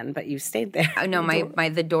fit in the den, but you stayed there. Oh no,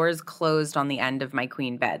 the doors closed on the end of my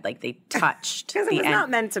queen bed, like they touched because it the was end. not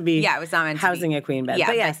meant to be. Yeah, it was not meant to be housing a queen bed.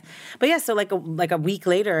 Yeah, but yes, so like a week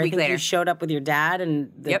later, I think you showed up with your dad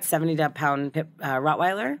and the 70-pound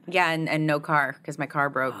Rottweiler. Yeah, and no car because my car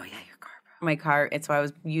broke. Oh yeah, your car broke. My car. It's why I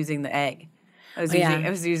was using the egg. I was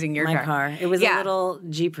using your car. It was a little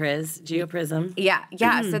Geoprism. Yeah.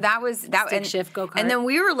 So that was that. Stick shift go-kart. And then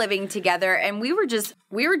we were living together, and we were just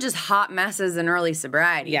hot messes in early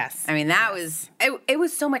sobriety. Yes. I mean that was it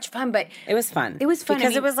was so much fun, but it was fun. It was fun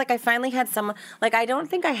because it was like I finally had someone. Like I don't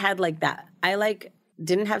think I had like that. I like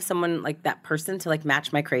didn't have someone like that person to like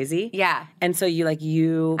match my crazy. Yeah. And so you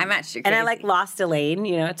I matched your crazy. and I like lost Elaine,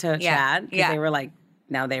 to Chad because Yeah. they were like.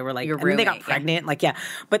 Now they were like, Your and then they got roommate, pregnant,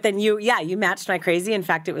 But then you matched my crazy. In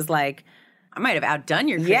fact, it was like, I might have outdone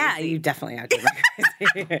your crazy. yeah, you definitely outdid my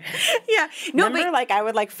crazy. Yeah. No, remember, like I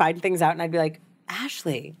would like find things out, and I'd be like,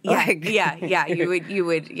 Ashley. Yeah, Like, yeah. You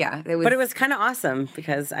would. Yeah. But it was kind of awesome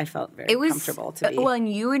because I felt very comfortable to be. Well,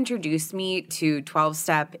 and you introduced me to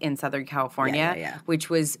 12-Step in Southern California, Yeah. which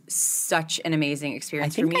was such an amazing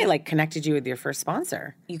experience I think for me. I like connected you with your first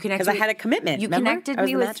sponsor. You connected because I had a commitment. You remember? connected I was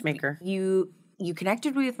me the with matchmaker. You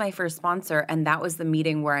connected me with my first sponsor, and that was the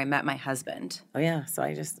meeting where I met my husband. Oh yeah, so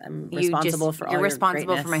I'm responsible for all your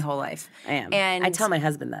responsible greatness. for my whole life. I am, and I tell my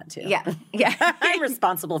husband that too. Yeah. I'm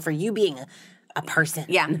responsible for you being a person.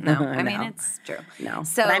 Yeah, no, I mean No. it's true. No,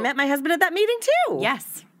 so but I met my husband at that meeting too.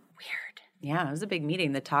 Yes, weird. Yeah, it was a big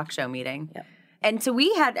meeting, the talk show meeting. Yep. And so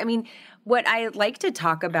we had. I mean, what I like to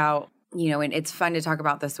talk about. And it's fun to talk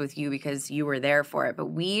about this with you because you were there for it. But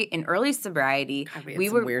we, in early sobriety, we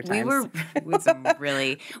were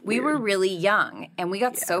really young, and we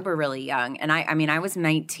got sober really young. And I was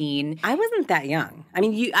 19. I wasn't that young. I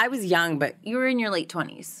mean, I was young, but you were in your late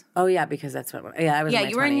 20s. Oh yeah, because that's what. Yeah, I was. Yeah, in my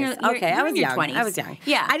you were in your. 20s. Okay, I was in your young. 20s. I was young.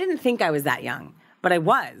 Yeah, I didn't think I was that young. But I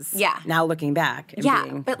was. Yeah. Now looking back. And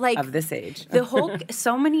being but like of this age.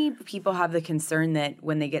 So many people have the concern that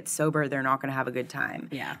when they get sober, they're not going to have a good time.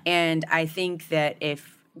 Yeah. And I think that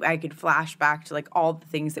if I could flash back to like all the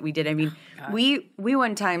things that we did. I mean, we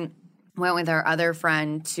one time went with our other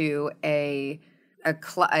friend to a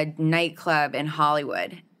nightclub in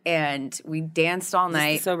Hollywood, and we danced all night.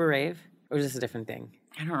 Was this a sober rave, or was this a different thing?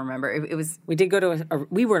 I don't remember. It was. We did go to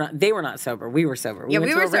they were not sober. We were sober. We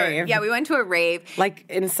were sober. Yeah, we went to a rave. Like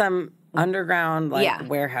in some underground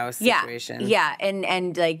warehouse situation. Yeah,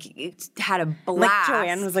 and like it had a blast. Like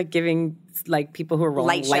Joanne was like giving like people who were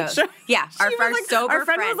rolling light shows. Yeah, our sober our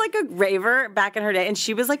friend was like a raver back in her day, and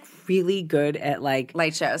she was like really good at like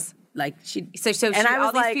light shows. Like she, and I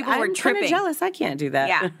was all these people were tripping. I'm kind of jealous. I can't do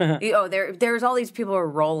that. Yeah. There's all these people who are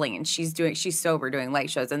rolling, and she's sober doing light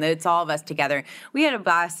shows, and it's all of us together. We had a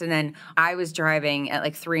blast, and then I was driving at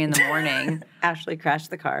like 3 a.m. Ashley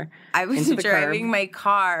crashed the car. I was driving my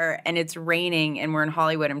car, and it's raining, and we're in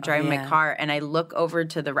Hollywood. I'm driving my car, and I look over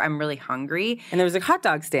to I'm really hungry, and there was a hot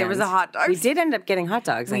dog stand. There was a hot dog. We did end up getting hot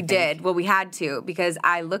dogs. We did. Well, we had to because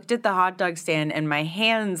I looked at the hot dog stand, and my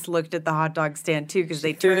hands looked at the hot dog stand too because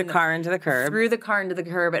they threw the car into the curb. Threw the car into the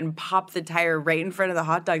curb and popped the tire right in front of the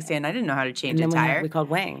hot dog stand. I didn't know how to change a tire. We called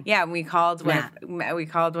Wang. Yeah, and we called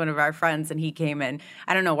one of our friends, and he came in.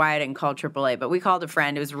 I don't know why I didn't call AAA, but we called a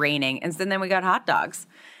friend. It was raining, and then we got hot dogs.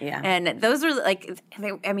 Yeah, and those were like,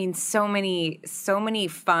 so many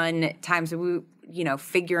fun times.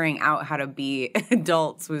 Figuring out how to be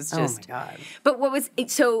adults was just. Oh my God!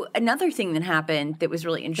 But so another thing that happened that was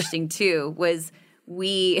really interesting too was.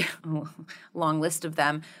 Long list of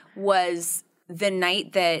them, was the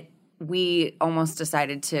night that we almost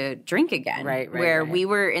decided to drink again. Right. We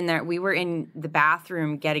were in the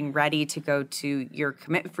bathroom getting ready to go to your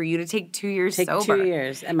commitment for you to take 2 years sober. 2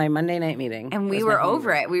 years at my Monday night meeting. And we were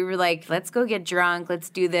over it. We were like, let's go get drunk. Let's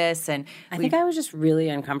do this. And I think I was just really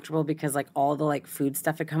uncomfortable because like all the like food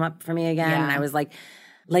stuff had come up for me again. Yeah. And I was like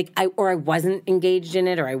I wasn't engaged in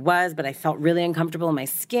it, or I was, but I felt really uncomfortable in my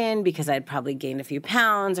skin because I had probably gained a few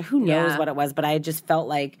pounds, or who knows what it was. But I just felt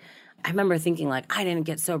like, I remember thinking like, I didn't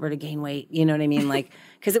get sober to gain weight. You know what I mean? Like,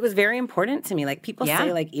 because it was very important to me. Like people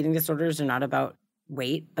say like eating disorders are not about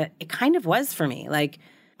weight, but it kind of was for me. Like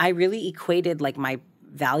I really equated like my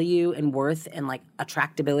value and worth and like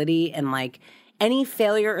attractability and like any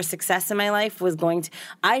failure or success in my life was going to,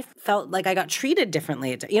 I felt like I got treated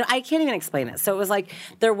differently. I can't even explain it. So it was like,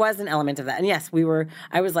 there was an element of that. And yes,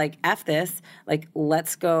 I was like, F this, like,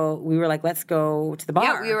 let's go. We were like, let's go to the bar.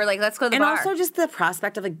 Yeah, we were like, let's go to the bar. And also just the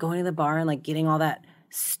prospect of like going to the bar and like getting all that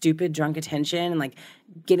stupid drunk attention and like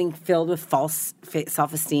getting filled with false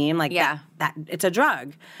self-esteem, like that it's a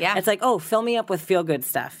drug. Yeah. It's like, oh, fill me up with feel-good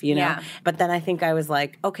stuff, you know? Yeah. But then I think I was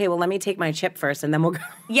like, okay, well, let me take my chip first and then we'll go.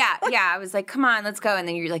 Yeah. I was like, come on, let's go. And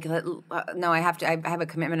then you're like, no, I have a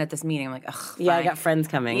commitment at this meeting. I'm like, ugh, fine. Yeah, I got friends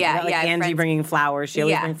coming. Yeah, I got, like Angie friends bringing flowers. She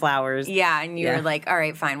always brings flowers. Yeah, and you were like, all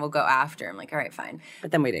right, fine, we'll go after. I'm like, all right, fine.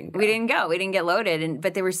 But then we didn't go. We didn't go. We didn't get loaded.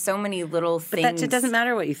 But there were so many little things. But that doesn't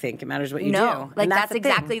matter what you think. It matters what you do. No, like that's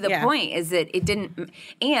exactly the Yeah. point, is that it didn't.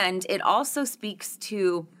 And it also speaks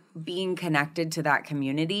to being connected to that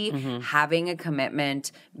community, having a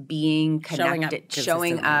commitment, being connected,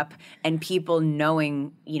 showing up, and people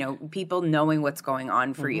knowing what's going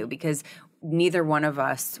on for you, because neither one of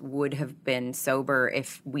us would have been sober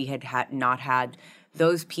if we had not had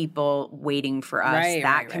those people waiting for us,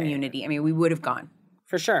 that community. Right. I mean, we would have gone.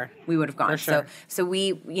 For sure. We would have gone. For sure. So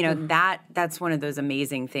we, that's one of those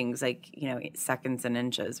amazing things, like, seconds and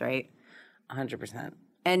inches, right? 100%.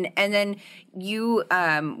 And then you,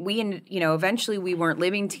 eventually we weren't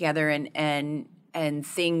living together, and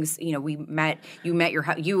things, we met. You met your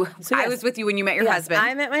I was with you when you met your husband.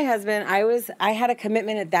 I met my husband. I had a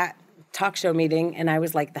commitment at that talk show meeting, and I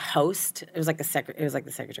was like the host. It was like the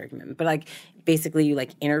secretary commitment, but like basically you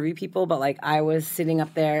like interview people. But like I was sitting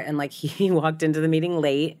up there, and like he walked into the meeting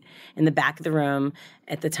late in the back of the room.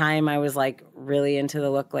 At the time, I was like really into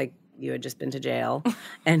the look like you had just been to jail.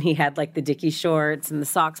 And he had like the Dickie shorts and the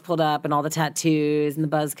socks pulled up and all the tattoos and the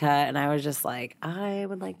buzz cut. And I was just like, I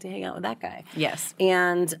would like to hang out with that guy. Yes.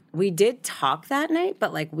 And we did talk that night,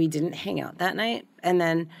 but like we didn't hang out that night. And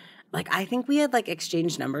then like I think we had like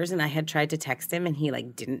exchanged numbers, and I had tried to text him and he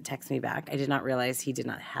like didn't text me back. I did not realize he did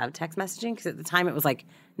not have text messaging, because at the time it was like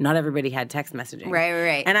not everybody had text messaging.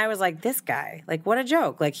 Right. And I was like, this guy, like what a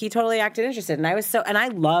joke. Like he totally acted interested. And I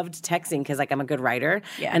loved texting because like I'm a good writer,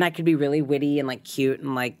 and I could be really witty and like cute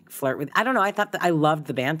and like flirt with, I don't know, I thought that I loved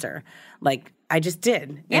the banter. Like I just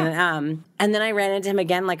did. Yeah. And then I ran into him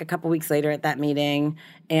again like a couple weeks later at that meeting,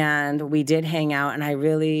 and we did hang out, and I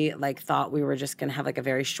really like thought we were just going to have like a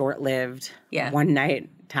very short-lived one night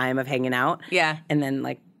time of hanging out. Yeah. And then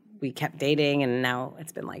like we kept dating, and now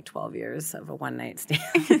it's been like 12 years of a one-night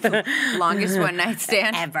stand. Longest one-night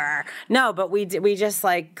stand ever. No, but we just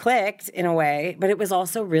like clicked in a way, but it was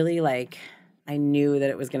also really like, I knew that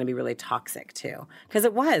it was going to be really toxic too. Because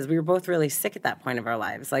it was. We were both really sick at that point of our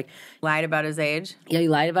lives. Like, lied about his age? Yeah, he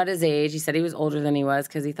lied about his age. He said he was older than he was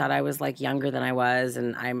because he thought I was like younger than I was.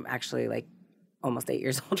 And I'm actually like almost 8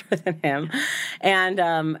 years older than him.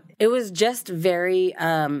 And it was just very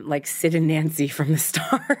like Sid and Nancy from the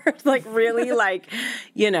start. Like really like,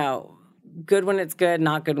 good when it's good,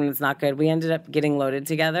 not good when it's not good. We ended up getting loaded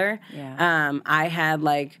together. Yeah. I had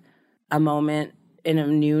like a moment in a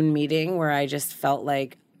noon meeting where I just felt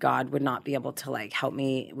like God would not be able to like help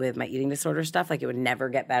me with my eating disorder stuff. Like it would never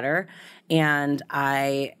get better. And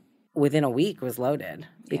I, within a week, was loaded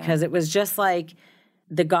because it was just like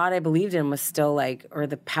the God I believed in was still like, or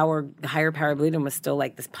the higher power I believed in was still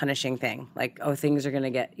like this punishing thing. Like, oh, things are going to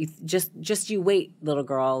get, just you wait, little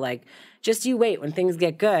girl. Like, just you wait. When things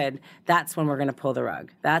get good, that's when we're going to pull the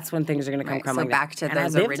rug. That's when things are going to come crumbling. So back to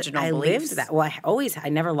those original beliefs. I lived that. Well, I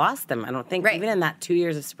never lost them. I don't think, even in that 2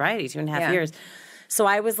 years of sobriety, 2.5 years. So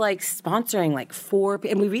I was like sponsoring like 4,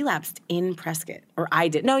 and we relapsed in Prescott. Or I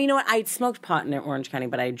did. No, you know what? I smoked pot in Orange County,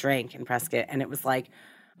 but I drank in Prescott, and it was like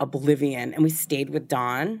oblivion. And we stayed with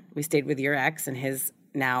Don. We stayed with your ex and his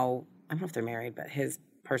now, I don't know if they're married, but his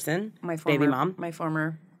person, baby mom. My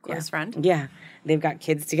former close friend. Yeah. They've got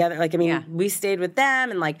kids together. Like, I mean, we stayed with them,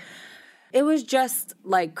 and like, it was just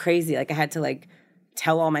like crazy. Like I had to like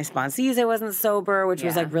tell all my sponsees I wasn't sober, which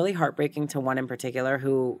was like really heartbreaking to one in particular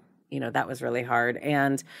who, that was really hard.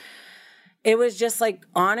 And it was just like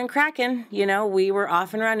on and cracking, we were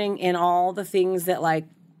off and running in all the things that like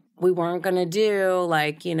we weren't going to do.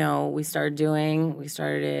 Like, we started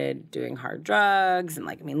doing hard drugs and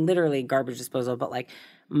like, I mean, literally garbage disposal, but like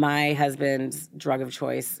my husband's drug of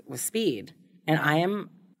choice was speed. And I am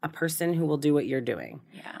a person who will do what you're doing.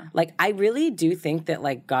 Yeah. Like, I really do think that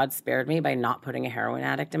like God spared me by not putting a heroin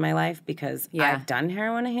addict in my life because I've done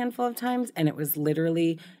heroin a handful of times and it was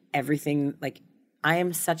literally everything. Like, I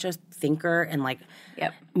am such a thinker and like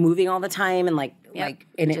moving all the time and like,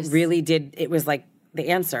 and it really did, it was like the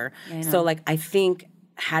answer. So like, I think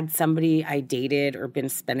had somebody I dated or been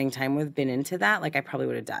spending time with been into that, like I probably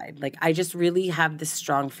would have died. Like I just really have this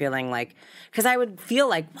strong feeling like, because I would feel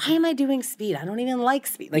like, why am I doing speed? I don't even like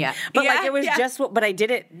speed. Like, but like it was just what, but I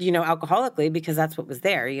did it, alcoholically because that's what was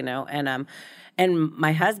there, and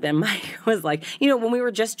my husband, Mike, was like, when we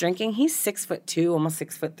were just drinking, he's 6'2", almost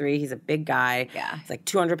 6'3". He's a big guy. Yeah. He's like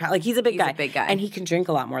 200 pounds. Like he's a big guy. And he can drink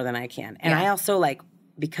a lot more than I can. And I also like,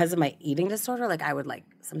 because of my eating disorder, like I would like,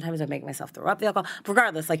 sometimes I'd make myself throw up the alcohol.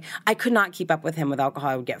 Regardless, like I could not keep up with him with alcohol.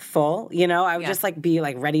 I would get full, I would just like be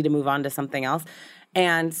like ready to move on to something else.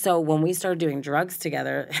 And so when we started doing drugs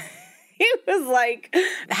together, he was like,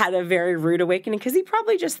 had a very rude awakening because he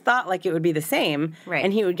probably just thought like it would be the same. Right.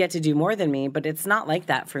 And he would get to do more than me, but it's not like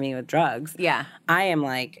that for me with drugs. Yeah. I am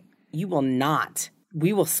like, we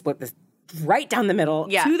will split this right down the middle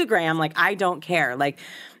to the gram. Like, I don't care. Like,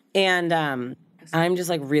 and I'm just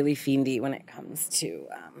like really fiendy when it comes to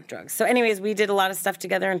drugs. So anyways, we did a lot of stuff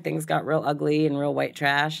together and things got real ugly and real white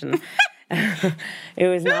trash and it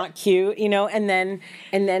was not cute, and then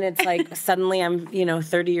it's like suddenly I'm,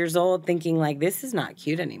 30 years old thinking like this is not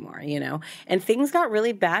cute anymore, and things got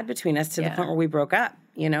really bad between us to the point where we broke up,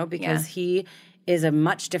 because he is a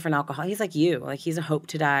much different alcoholic. He's like you, like he's a hope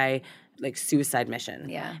to die, like suicide mission.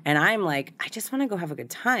 Yeah. And I'm like, I just want to go have a good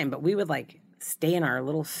time. But we would like stay in our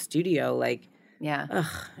little studio, like, ugh,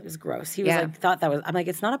 it was gross. He was like, thought that was, I'm like,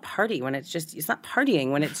 it's not a party when it's not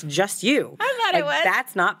partying when it's just you. I thought it was.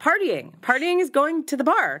 That's not partying. Partying is going to the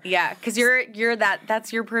bar. Yeah, because you're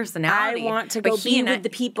that's your personality. I want to go be with the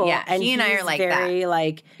people. Yeah, and he and I are like very that.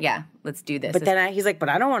 Like, yeah, let's do this. But then he's like, but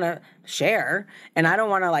I don't want to share, and I don't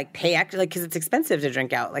want to like pay extra, like because it's expensive to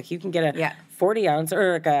drink out. Like you can get a 40 ounce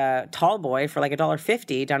or like a tall boy for like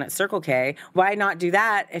 $1.50 down at Circle K. Why not do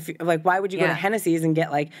that? If like, why would you go to Hennessy's and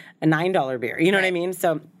get like a $9 beer? You know what I mean?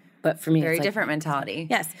 So, but for me, very it's different mentality.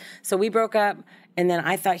 Yes. So we broke up, and then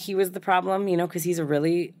I thought he was the problem, because he's a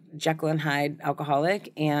really Jekyll and Hyde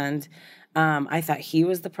alcoholic, and I thought he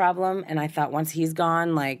was the problem, and I thought once he's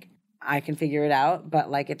gone, like, I can figure it out, but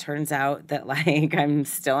like it turns out that like I'm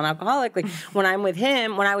still an alcoholic. Like when I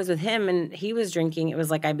was with him and he was drinking, it was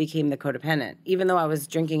like I became the codependent. Even though I was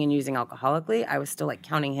drinking and using alcoholically, I was still like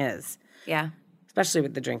counting his. Yeah. Especially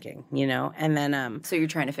with the drinking, And then so you're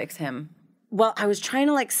trying to fix him. Well, I was trying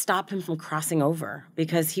to like stop him from crossing over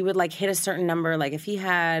because he would like hit a certain number. Like if he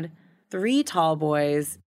had 3 tall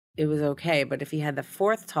boys, it was okay, but if he had the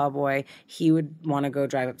 4th tall boy, he would want to go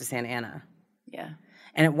drive up to Santa Ana. Yeah.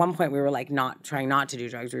 And at one point we were like trying not to do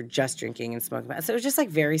drugs. We were just drinking and smoking. So it was just like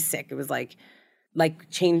very sick. It was like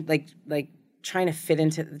trying to fit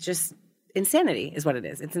into just insanity is what it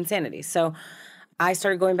is. It's insanity. So I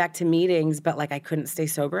started going back to meetings, but like I couldn't stay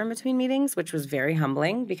sober in between meetings, which was very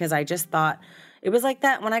humbling because I just thought it was like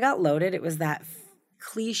that when I got loaded. It was that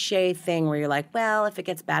cliche thing where you're like, well, if it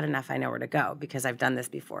gets bad enough, I know where to go because I've done this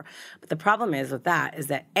before. But the problem is with that is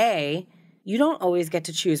that A, you don't always get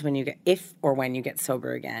to choose when you get, if or when you get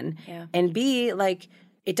sober again. Yeah. And B, like,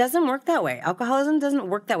 it doesn't work that way. Alcoholism doesn't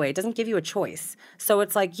work that way. It doesn't give you a choice. So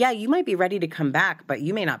it's like, yeah, you might be ready to come back, but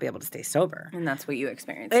you may not be able to stay sober. And that's what you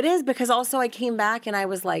experienced. It is, because also I came back and I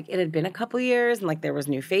was like, it had been a couple years and like there was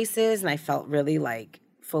new faces and I felt really like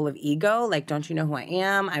full of ego. Like, don't you know who I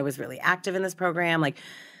am? I was really active in this program. Like,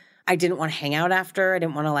 I didn't want to hang out after. I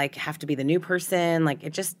didn't want to like have to be the new person. Like,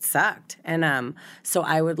 it just sucked. And so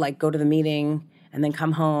I would like go to the meeting and then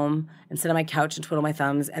come home and sit on my couch and twiddle my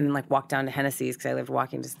thumbs and then like walk down to Hennessy's because I lived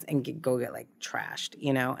walking distance and go get like trashed,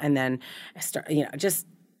 you know? And then I start, you know, just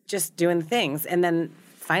doing the things. And then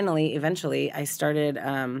finally, eventually I started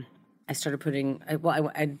putting,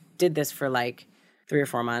 I did this for like 3 or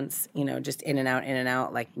 4 months, you know, just in and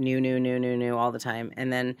out, like new all the time.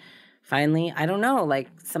 And then finally, I don't know, like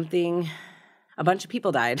a bunch of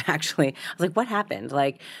people died, actually. I was like, what happened?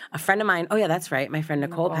 Like, a friend of mine, oh yeah, that's right, my friend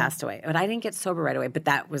Nicole passed away. But I didn't get sober right away, but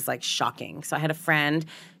that was like shocking. So I had a friend,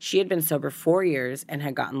 she had been sober 4 years and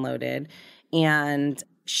had gotten loaded. And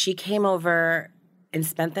she came over and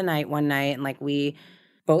spent the night one night, and like we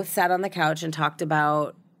both sat on the couch and talked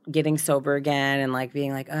about getting sober again and like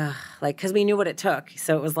being like, ugh, like, because we knew what it took.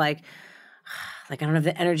 So it was like I don't have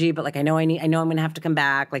the energy, but like I know I'm gonna have to come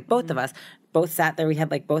back. Like both of us both sat there. We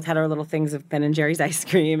had like both had our little things of Ben and Jerry's ice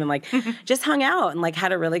cream and like just hung out and like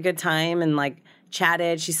had a really good time and like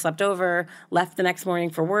chatted. She slept over, left the next morning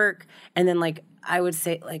for work, and then like I would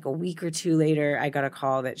say like a week or 2 later, I got a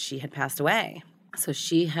call that she had passed away. So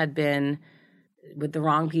she had been with the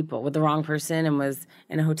wrong people, with the wrong person, and was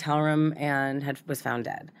in a hotel room and was found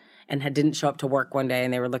dead. And didn't show up to work one day,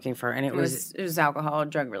 and they were looking for her. And it was alcohol,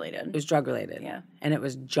 drug related. It was drug related. Yeah. And it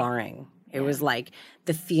was jarring. Yeah. It was like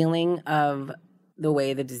the feeling of the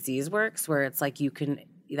way the disease works, where it's like you can,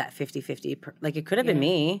 that 50-50, like it could have been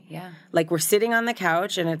me. Yeah. Like we're sitting on the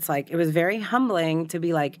couch, and it's like, it was very humbling to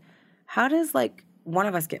be like, how does like one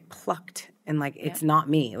of us get plucked? And like, it's not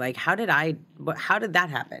me. Like, how did that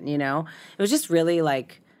happen? You know? It was just really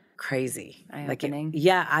like, crazy. Eye-opening.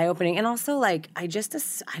 Like eye-opening. And also, like, I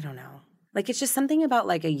don't know. Like, it's just something about,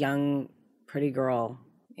 like, a young, pretty girl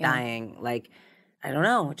dying. Like, I don't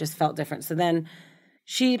know. It just felt different. So then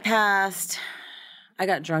she passed. I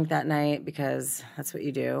got drunk that night because that's what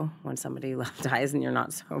you do when somebody dies and you're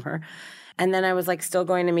not sober. And then I was, like, still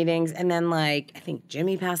going to meetings. And then, like, I think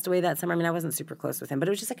Jimmy passed away that summer. I mean, I wasn't super close with him. But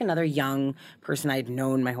it was just, like, another young person I'd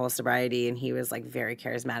known my whole sobriety. And he was, like, very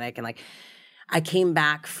charismatic and, like, I came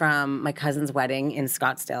back from my cousin's wedding in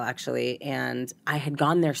Scottsdale, actually, and I had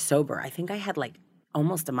gone there sober. I think I had like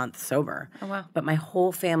almost a month sober. Oh, wow. But my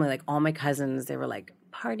whole family, like all my cousins, they were like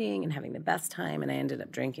partying and having the best time, and I ended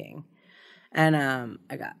up drinking. And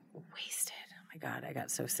I got wasted. Oh my God, I got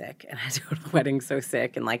so sick, and I had to go to the wedding so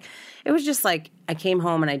sick. And like, it was just like, I came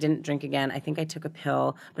home and I didn't drink again. I think I took a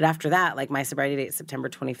pill. But after that, like my sobriety date is September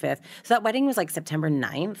 25th. So that wedding was like September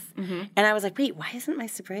 9th. Mm-hmm. And I was like, wait, why isn't my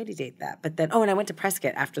sobriety date that? But then, and I went to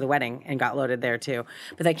Prescott after the wedding and got loaded there too.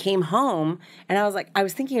 But I came home and I was like, I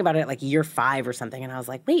was thinking about it at like year 5 or something. And I was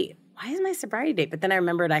like, wait, why is my sobriety date? But then I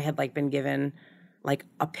remembered I had like been given like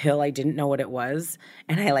a pill. I didn't know what it was.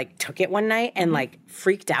 And I like took it one night and like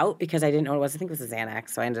freaked out because I didn't know what it was. I think it was a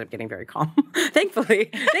Xanax. So I ended up getting very calm.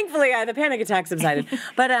 Thankfully, the panic attack subsided.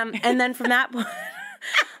 But, and then from that point,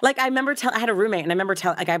 like I remember I had a roommate and I remember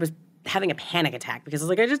like I was having a panic attack because I was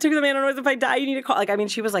like, I just took the antidote. If I die, you need to call. Like, I mean,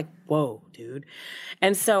 she was like, whoa, dude.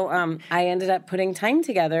 And so I ended up putting time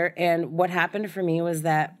together. And what happened for me was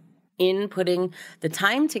that in putting the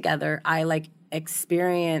time together, I like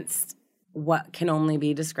experienced what can only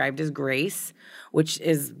be described as grace, which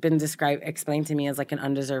has been explained to me as like an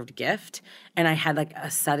undeserved gift. And I had like a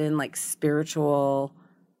sudden like spiritual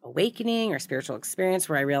awakening or spiritual experience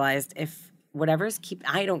where I realized if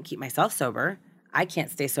I don't keep myself sober, I can't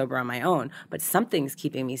stay sober on my own, but something's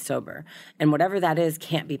keeping me sober. And whatever that is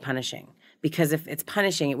can't be punishing. Because if it's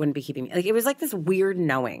punishing, it wouldn't be keeping me. Like, it was like this weird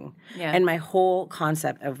knowing. Yeah. And my whole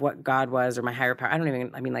concept of what God was or my higher power,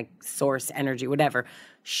 like source, energy, whatever,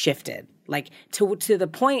 shifted. Like to the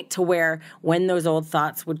point to where when those old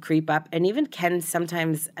thoughts would creep up, and even can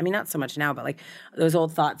sometimes, I mean, not so much now, but like those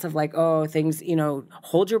old thoughts of like, oh, things,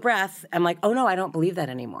 hold your breath. I'm like, oh no, I don't believe that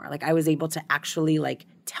anymore. Like I was able to actually like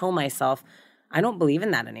tell myself, I don't believe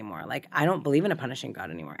in that anymore. Like I don't believe in a punishing God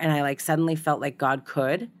anymore. And I like suddenly felt like God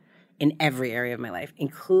could. in every area of my life,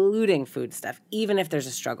 including food stuff, even if there's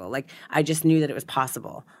a struggle. Like, I just knew that it was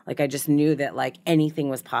possible. Like, I just knew that, like, anything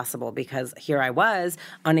was possible because here I was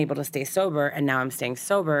unable to stay sober, and now I'm staying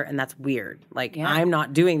sober, and that's weird. Like, I'm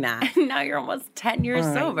not doing that. Now you're almost 10 years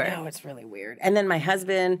sober. No, it's really weird. And then my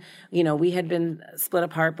husband, you know, we had been split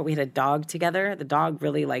apart, but we had a dog together. The dog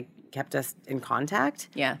really, like, kept us in contact.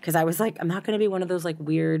 Yeah. Because I was like, I'm not going to be one of those, like,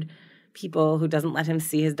 weird people who doesn't let him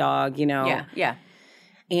see his dog, you know. Yeah, yeah.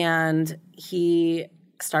 And he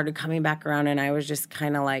started coming back around, and I was just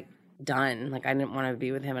kind of like done. Like, I didn't want to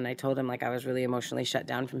be with him. And I told him, like, I was really emotionally shut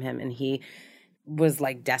down from him. And he was,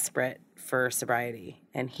 like, desperate for sobriety.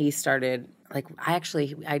 And he started, like,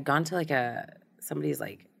 I'd gone to, like, somebody's,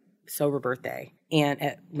 like, sober birthday and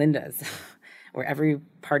at Linda's, where every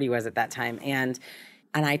party was at that time. And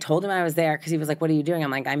I told him I was there because he was like, what are you doing?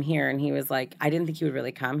 I'm like, I'm here. And he was like, I didn't think he would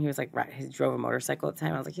really come. He was like, right, he drove a motorcycle at the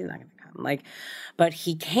time. I was like, he's not going to come. Like, but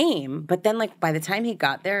he came. But then, like, by the time he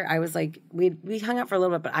got there, I was like, we hung out for a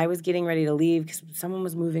little bit, but I was getting ready to leave because someone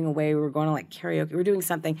was moving away. We were going to, like, karaoke. We were doing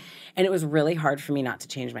something. And it was really hard for me not to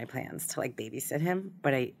change my plans to, like, babysit him.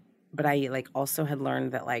 But I like, also had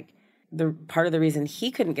learned that, like, the part of the reason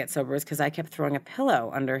he couldn't get sober is because I kept throwing a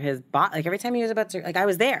pillow under his body. Like, every time he was about to, like, I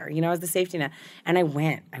was there, you know, I was the safety net. And I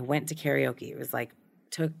went to karaoke. It was like,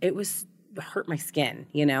 hurt my skin,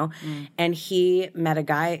 you know? And he met a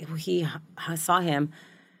guy who he saw him,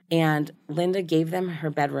 and Linda gave them her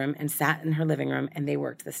bedroom and sat in her living room, and they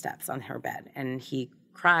worked the steps on her bed. And he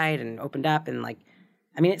cried and opened up, and, like,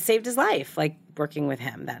 I mean, it saved his life, like, working with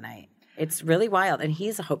him that night. It's really wild. And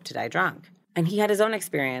he's a hope to die drunk. And he had his own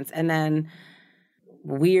experience. And then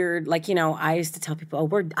weird, like, you know, I used to tell people,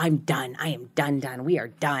 I'm done. I am done. We are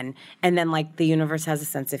done. And then, like, the universe has a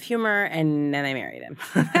sense of humor, and then I married him.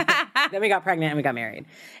 Then we got pregnant and we got married.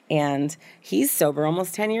 And he's sober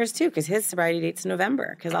almost 10 years, too, because his sobriety date's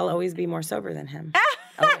November, because I'll always be more sober than him.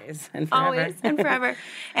 Always and forever. Always and forever.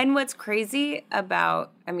 And what's crazy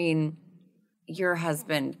about, I mean, your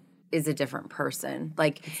husband is a different person.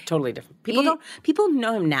 Like, it's totally different. People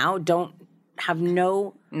know him now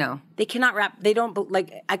they cannot rap. They don't,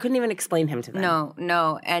 like, I couldn't even explain him to them.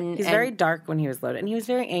 No. And he's very dark when he was loaded, and he was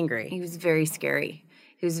very angry. He was very scary.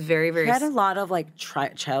 He was very, very... He had a lot of, like,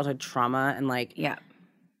 childhood trauma and, like... Yeah.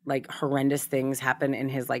 Like, horrendous things happen in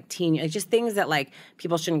his, like, teen... Like, just things that, like,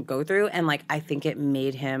 people shouldn't go through. And, like, I think it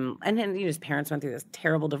made him... And then, you know, his parents went through this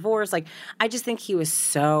terrible divorce. Like, I just think he was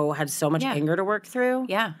had so much anger to work through.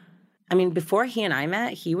 Yeah. I mean, before he and I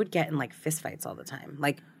met, he would get in, like, fistfights all the time.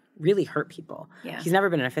 Like, really hurt people. Yeah. He's never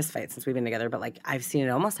been in a fist fight since we've been together, but, like, I've seen it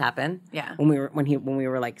almost happen. Yeah. When we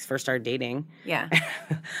were like first started dating. Yeah.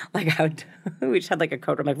 Like, we just had, like, a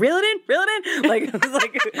coat. I'm like, reel it in. Like, it was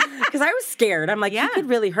like, because I was scared. I'm like, he could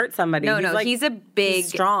really hurt somebody. No, like, he's a big, he's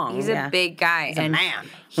strong. He's a big guy. He's a man.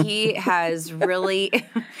 He has really,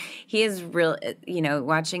 you know,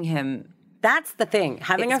 watching him. That's the thing.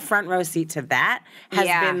 Having a front row seat to that has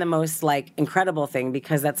been the most, like, incredible thing,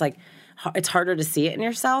 because that's, like, it's harder to see it in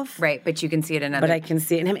yourself. Right, but you can see it in others. But I can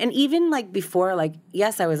see it in him. And even, like, before, like,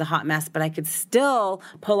 yes, I was a hot mess, but I could still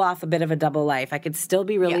pull off a bit of a double life. I could still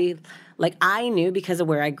be really, like, I knew, because of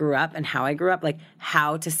where I grew up and how I grew up, like,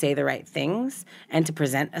 how to say the right things and to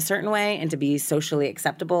present a certain way and to be socially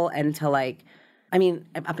acceptable and to, like, I mean,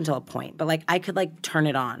 up until a point. But, like, I could, like, turn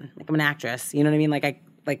it on. Like, I'm an actress. You know what I mean? Like,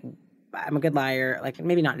 I'm a good liar. Like,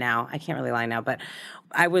 maybe not now. I can't really lie now. But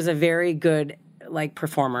I was a very good, like,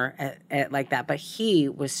 performer at like that. But he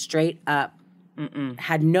was straight up,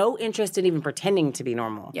 had no interest in even pretending to be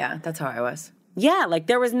normal. Yeah, that's how I was. Yeah, like,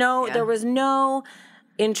 there was no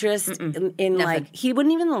interest in like, he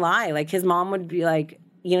wouldn't even lie. Like, his mom would be like,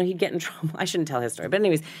 you know, he'd get in trouble. I shouldn't tell his story. But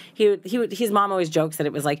anyways, his mom always jokes that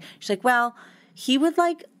it was like, she's like, well, he would,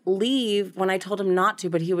 like, leave when I told him not to,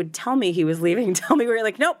 but he would tell me he was leaving, tell me, we were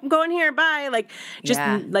like, nope, I'm going here, bye. Like, just,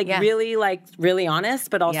 really honest,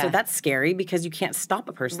 but also that's scary because you can't stop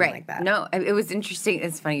a person like that. No, it was interesting.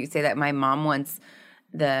 It's funny you say that. My mom once,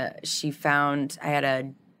 she found, I had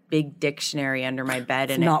a big dictionary under my bed.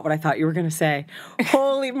 It's not what I thought you were going to say.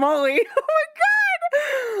 Holy moly. Oh,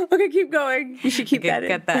 my God. Okay, keep going. You should keep that in.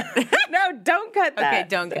 Cut that. No, don't cut that. Okay,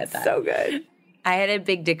 don't cut that. So good. I had a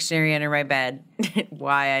big dictionary under my bed.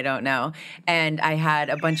 Why, I don't know. And I had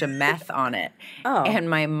a bunch of meth on it. Oh. And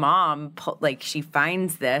my mom, she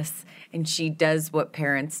finds this and she does what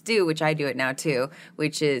parents do, which I do it now too,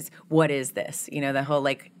 which is, what is this? You know, the whole,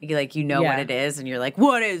 what it is. And you're like,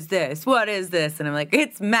 what is this? What is this? And I'm like,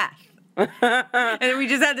 it's meth. And then we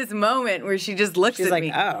just had this moment where she just looks at like,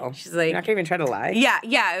 me. Oh. She's like, you're not going to even try to lie? Yeah.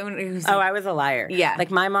 I was a liar. Yeah.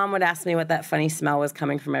 Like, my mom would ask me what that funny smell was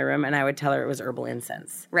coming from my room, and I would tell her it was herbal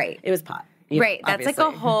incense. Right. It was pot. Right. That's like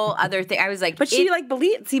a whole other thing. I was like, but she like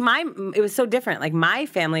believed. See, it was so different. Like my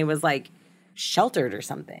family was like sheltered or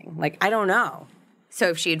something. Like I don't know. So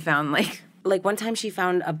if she had found like one time she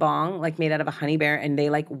found a bong like made out of a honey bear, and they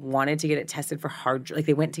like wanted to get it tested for hard. Like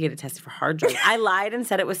they went to get it tested for hard drugs. I lied and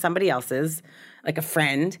said it was somebody else's, like a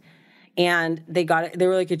friend, and they got it. They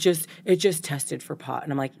were like, it just tested for pot,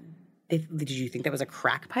 and I'm like, did you think that was a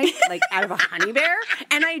crack pipe, like out of a honey bear?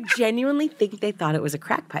 And I genuinely think they thought it was a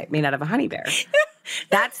crack pipe made out of a honey bear.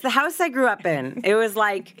 That's the house I grew up in. It was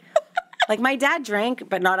like my dad drank,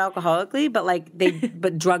 but not alcoholically,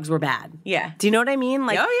 but drugs were bad. Yeah. Do you know what I mean?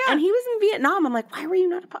 Like, oh, yeah. And he was in Vietnam. I'm like, why were you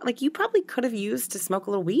not like, you probably could have used to smoke a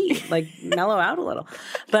little weed, like mellow out a little.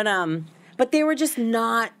 But they were just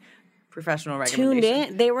not professional tuned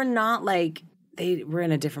in. They were not like, they were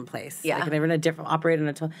in a different place. Yeah. Like they were in a different, operating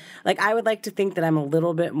a like I would like to think that I'm a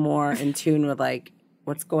little bit more in tune with like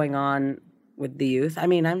what's going on with the youth. I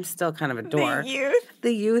mean, I'm still kind of a dork.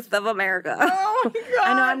 The youth of America. Oh, my God.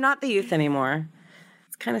 I know I'm not the youth anymore.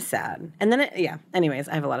 It's kind of sad. And then, anyways,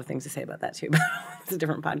 I have a lot of things to say about that too, but it's a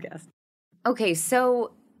different podcast. Okay,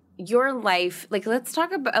 so your life, like let's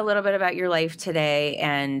talk a little bit about your life today.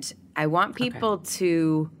 And I want people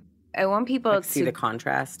to see the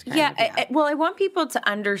contrast. I want people to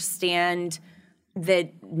understand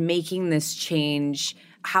that making this change,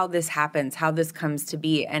 how this happens, how this comes to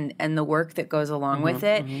be, and the work that goes along with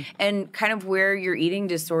it, and kind of where your eating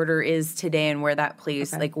disorder is today and where that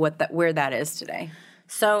plays, like where that is today.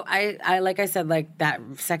 So I like I said, like that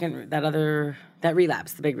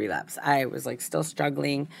relapse, the big relapse, I was like still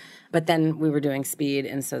struggling, but then we were doing speed,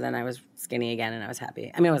 and so then I was skinny again, and I was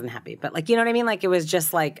happy. I mean, I wasn't happy, but like, you know what I mean? Like it was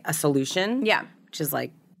just like a solution. Yeah. Which is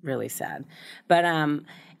like really sad. But,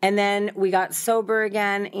 and then we got sober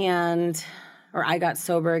again, I got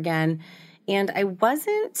sober again, and I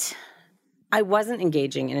wasn't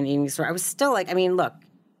engaging in an eating disorder. I was still like, I mean, look,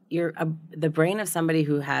 you're the brain of somebody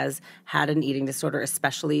who has had an eating disorder,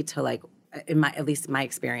 especially to like, at least my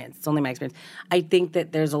experience, it's only my experience. I think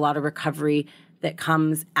that there's a lot of recovery that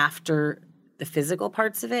comes after the physical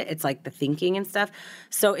parts of it. It's like the thinking and stuff.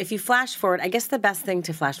 So if you flash forward, I guess the best thing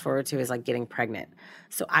to flash forward to is like getting pregnant.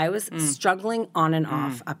 So I was struggling on and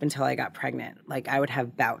off up until I got pregnant. Like I would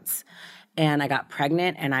have bouts, and I got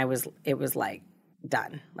pregnant, and it was like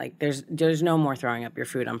done. Like there's no more throwing up your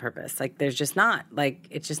food on purpose. Like there's just not, like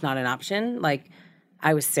it's just not an option. Like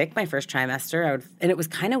I was sick my first trimester. And it was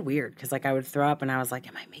kind of weird because like I would throw up and I was like,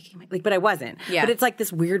 am I making my, like, but I wasn't. Yeah. But it's like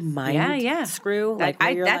this weird mind screw.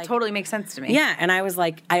 That totally makes sense to me. Yeah. And I was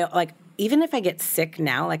like, even if I get sick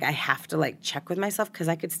now, like I have to like check with myself because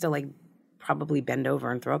I could still like probably bend over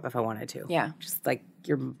and throw up if I wanted to. Yeah. Just like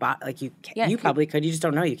your body, like you can, you probably could. You just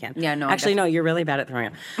don't know you can. Yeah, no. Actually, no, you're really bad at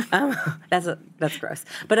throwing up. That's gross.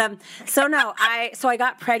 But so no, I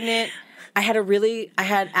got pregnant.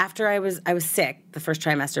 After I was sick the first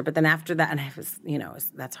trimester, but then after that, and I was,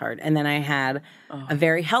 that's hard. And then I had a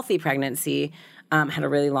very healthy pregnancy, had a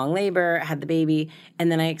really long labor, had the baby,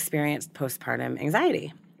 and then I experienced postpartum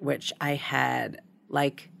anxiety, which I had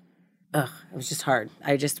like, it was just hard.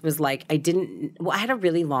 I just was like, I had a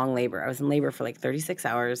really long labor. I was in labor for like 36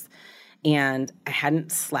 hours, and I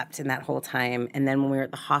hadn't slept in that whole time. And then when we were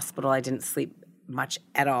at the hospital, I didn't sleep much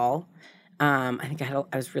at all. I think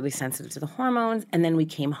I was really sensitive to the hormones, and then we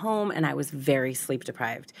came home, and I was very sleep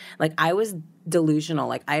deprived. Like I was delusional.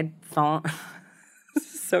 Like I had fallen.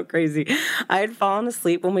 This is so crazy. I had fallen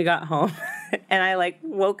asleep when we got home, and I like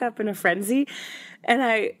woke up in a frenzy, and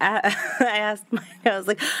I asked I was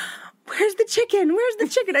like, "Where's the chicken? Where's the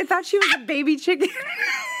chicken?" I thought she was a baby chicken.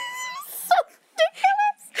 So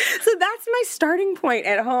ridiculous. So that's my starting point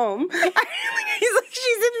at home. He's like,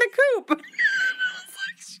 she's in the coop.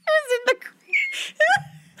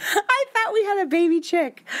 I thought we had a baby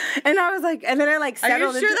chick, and I was like, and then I like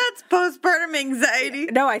settled. Are you sure that's postpartum anxiety?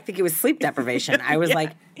 No, I think it was sleep deprivation. I was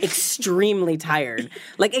like extremely tired,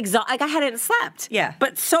 like like I hadn't slept. Yeah,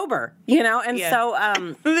 but sober, and so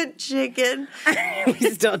the chicken. We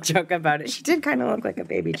still joke about it. She did kind of look like a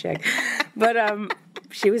baby chick, but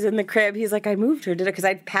she was in the crib. He's like, I moved her, did it? Because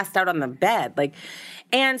I passed out on the bed, like.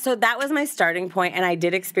 And so that was my starting point, and I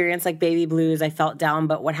did experience like baby blues. I felt down,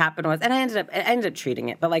 but what happened was, and I ended up treating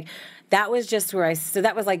it, but like that was just where so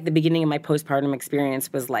that was like the beginning of my postpartum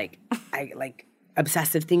experience was like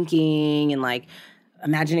obsessive thinking and like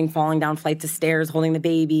imagining falling down flights of stairs, holding the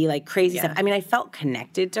baby, like crazy stuff. I mean, I felt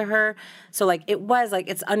connected to her, so like it was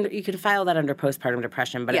like you could file that under postpartum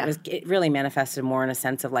depression, but it really manifested more in a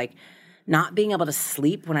sense of like. Not being able to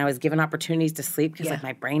sleep when I was given opportunities to sleep because like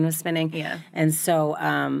my brain was spinning. Yeah. And so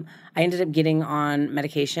I ended up getting on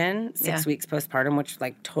medication 6 weeks postpartum, which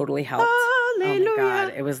like totally helped. Hallelujah. Oh my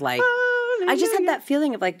God. It was like I just had that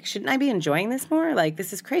feeling of like, shouldn't I be enjoying this more? Like,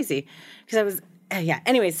 this is crazy. Because I was, yeah.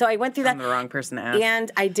 Anyway, so I went through that. I'm the wrong person to ask.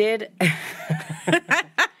 And I did.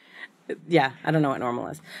 Yeah, I don't know what normal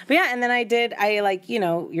is. But yeah, and then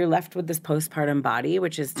you're left with this postpartum body,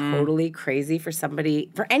 which is totally crazy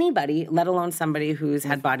for anybody, let alone somebody who's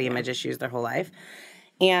had body image issues their whole life.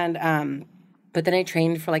 And, but then I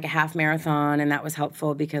trained for like a half marathon, and that was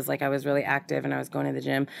helpful because like I was really active and I was going to the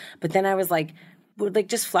gym. But then I was like, would like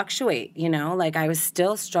just fluctuate, like I was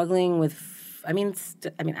still struggling with I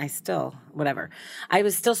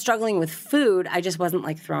was still struggling with food. I just wasn't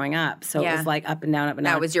like throwing up. So it was like up and down, up and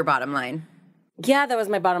down. That was your bottom line. Yeah, that was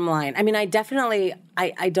my bottom line. I mean, I definitely,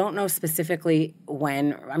 I don't know specifically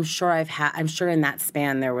when. I'm sure in that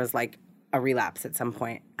span there was like a relapse at some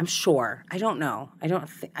point. I'm sure. I don't know.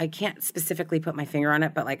 I can't specifically put my finger on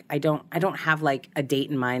it, but like I don't have like a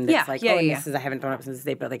date in mind that's this is I haven't thrown up since this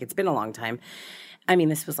date, but like it's been a long time. I mean,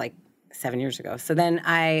 this was like 7 years ago. So then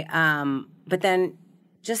but then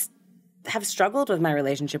just have struggled with my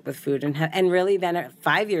relationship with food and really then at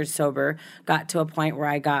 5 years sober got to a point where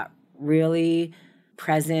I got really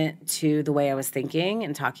present to the way I was thinking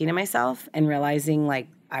and talking to myself and realizing like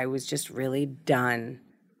I was just really done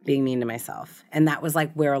being mean to myself. And that was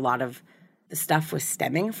like where a lot of the stuff was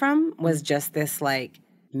stemming from, was just this like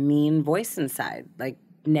mean voice inside, like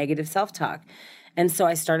negative self-talk. And so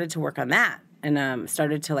I started to work on that. And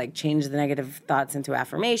started to like change the negative thoughts into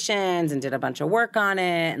affirmations and did a bunch of work on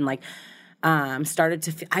it and like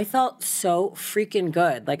I felt so freaking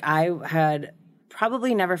good. Like I had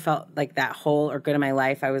probably never felt like that whole or good in my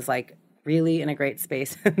life. I was like really in a great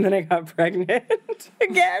space. And then I got pregnant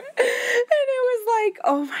again. And it was like,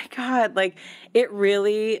 oh my God, like it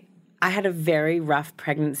really, I had a very rough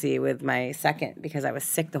pregnancy with my second because I was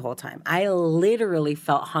sick the whole time. I literally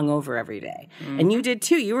felt hungover every day. Mm-hmm. And you did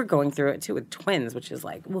too. You were going through it too with twins, which is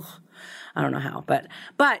like, ugh, I don't know how. But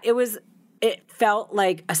it felt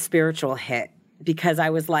like a spiritual hit because I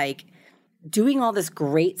was like doing all this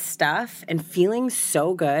great stuff and feeling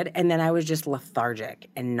so good. And then I was just lethargic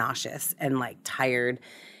and nauseous and like tired.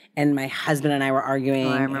 And my husband and I were arguing. Oh,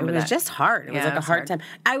 I remember it was that. just hard. It was like a hard time.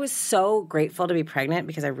 I was so grateful to be pregnant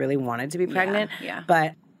because I really wanted to be pregnant. Yeah.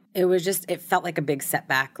 But it felt like a big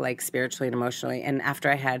setback, like spiritually and emotionally. And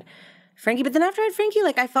after I had Frankie,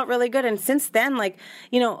 like I felt really good. And since then, like,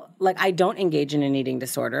 like I don't engage in an eating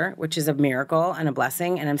disorder, which is a miracle and a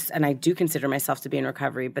blessing. And I do consider myself to be in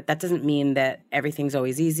recovery, but that doesn't mean that everything's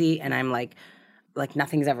always easy. And I'm like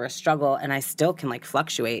nothing's ever a struggle, and I still can like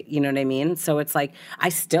fluctuate, you know what I mean? So it's like I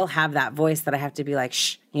still have that voice that I have to be like,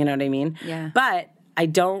 shh, you know what I mean? Yeah. But I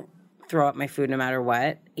don't throw up my food no matter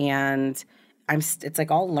what, and it's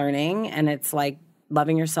like all learning, and it's like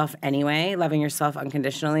loving yourself anyway, loving yourself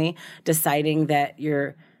unconditionally, deciding that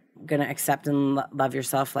you're gonna accept and love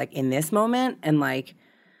yourself like in this moment, and like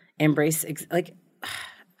embrace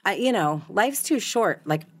life's too short.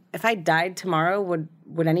 Like if I died tomorrow,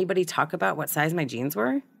 would anybody talk about what size my jeans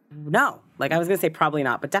were? No. Like I was going to say probably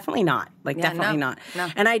not, but definitely not. Like definitely not. No.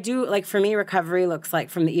 And I do, like for me, recovery looks like,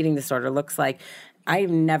 from the eating disorder, looks like I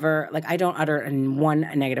don't utter one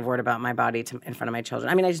negative word about my body in front of my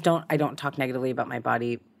children. I mean, I don't talk negatively about my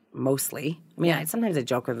body mostly. I mean, sometimes I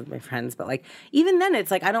joke with my friends, but like even then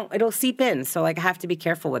it's like it'll seep in. So like I have to be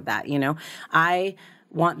careful with that, I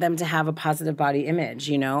want them to have a positive body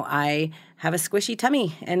image, I have a squishy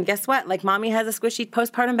tummy, and guess what? Like mommy has a squishy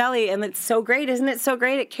postpartum belly, and it's so great. Isn't it so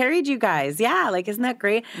great? It carried you guys. Yeah. Like, isn't that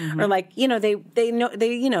great? Mm-hmm. Or like,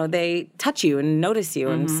 they touch you and notice you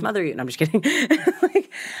and smother you. No, I'm just kidding.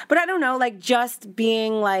 But I don't know, like just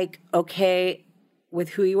being like, okay with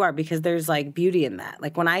who you are, because there's like beauty in that.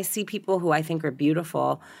 Like when I see people who I think are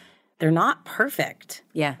beautiful, they're not perfect.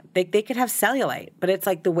 Yeah. They could have cellulite, but it's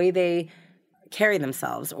like the way they carry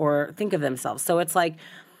themselves or think of themselves. So it's like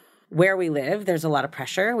where we live, there's a lot of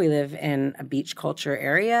pressure. We live in a beach culture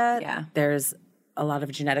area. Yeah. There's a lot of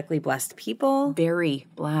genetically blessed people. Very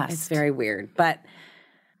blessed. It's very weird. But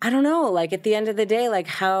I don't know, like at the end of the day, like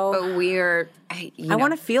how... But I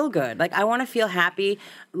want to feel good. Like I want to feel happy.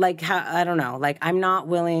 Like how, I don't know, like I'm not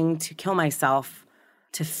willing to kill myself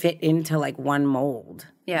to fit into like one mold.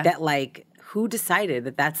 Yeah. That like, who decided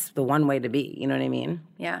that that's the one way to be? You know what I mean?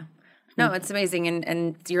 Yeah. No, it's amazing.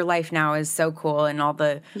 And your life now is so cool, and all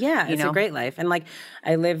the... Yeah, it's a great life. And like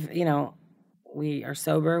I live, we are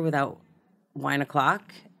sober without wine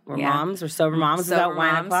o'clock. We're moms. We're sober moms without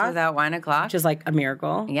wine o'clock. Without wine o'clock. Which is like a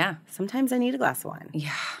miracle. Yeah. Sometimes I need a glass of wine.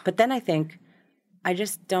 Yeah. But then I think I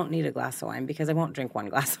just don't need a glass of wine because I won't drink one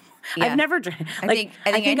glass of wine. Yeah. I've never drank. I think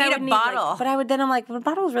I need a bottle. But I'm like, well, a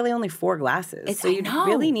bottle is really only 4 glasses. So you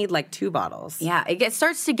really need like 2 bottles. Yeah. It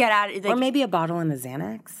starts to get out. Or maybe a bottle and a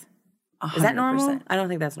Xanax. Is that normal? 100%. I don't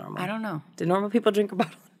think that's normal. I don't know. Do normal people drink a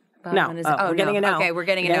bottle? No. We're getting a no. Okay, we're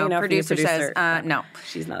getting a no. Producer says no.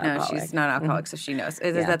 She's not alcoholic. No, she's not alcoholic, so she knows.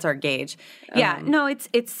 That's our gauge. Yeah, no, it's...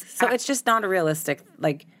 So it's just not a realistic,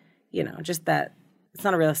 like, just that... It's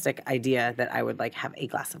not a realistic idea that I would, like, have a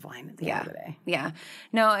glass of wine at the end of the day. Yeah.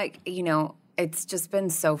 No, it's just been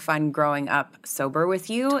so fun growing up sober with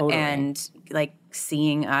you. Totally. And, like,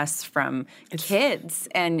 seeing us from kids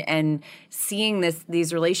and seeing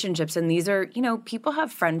these relationships. And these are, people have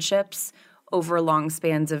friendships over long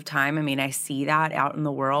spans of time. I mean, I see that out in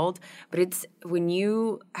the world, but it's when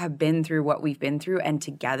you have been through what we've been through and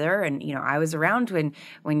together, and, I was around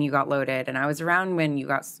when you got loaded, and I was around when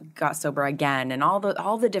you got sober again, and all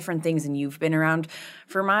the different things, and you've been around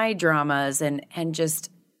for my dramas, and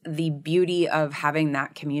just the beauty of having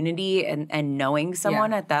that community and knowing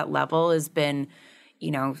someone at that level has been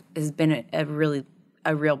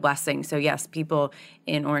a real blessing. So yes, people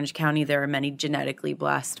in Orange County, there are many genetically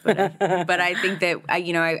blessed, but I think that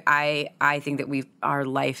I think that our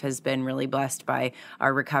life has been really blessed by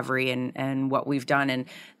our recovery and what we've done and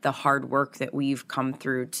the hard work that we've come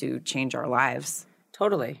through to change our lives.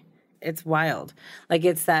 Totally. It's wild. Like,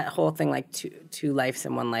 it's that whole thing, like two lives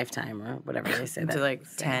in one lifetime, or whatever they say. To like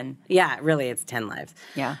 10. Yeah, really, it's 10 lives.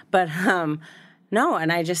 Yeah. But no,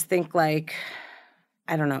 and I just think, like,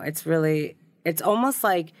 I don't know. It's almost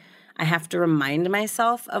like I have to remind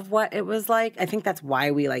myself of what it was like. I think that's why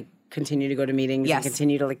we, like, continue to go to meetings and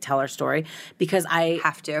continue to, like, tell our story, because I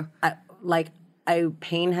have to.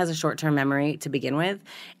 Pain has a short-term memory to begin with,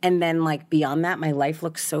 and then, like, beyond that, my life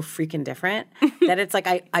looks so freaking different that it's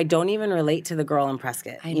like I don't even relate to the girl in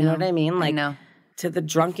Prescott. You know what I mean? Like, to the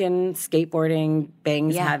drunken, skateboarding,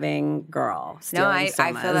 bangs having girl. No, I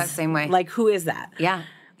feel that same way. Like, who is that? Yeah.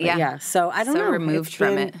 Yeah. So I don't know. Removed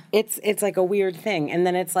from it. It's like a weird thing. And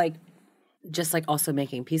then it's like just like also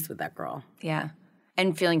making peace with that girl. Yeah.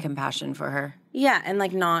 And feeling compassion for her. Yeah. And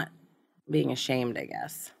like not being ashamed, I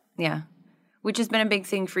guess. Yeah. Which has been a big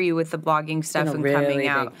thing for you with the blogging stuff and really coming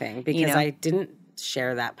out. Big thing because I didn't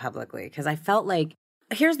share that publicly because I felt like,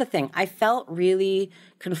 here's the thing. I felt really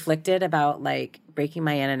conflicted about like breaking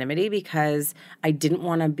my anonymity because I didn't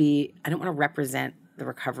want to represent the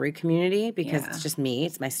recovery community because it's just me.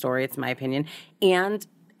 It's my story. It's my opinion. And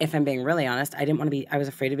if I'm being really honest, I was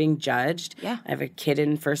afraid of being judged. Yeah. I have a kid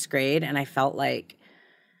in first grade and I felt like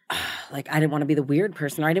I didn't want to be the weird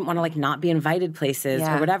person or I didn't want to like not be invited places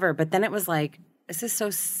or whatever. But then it was like, this is so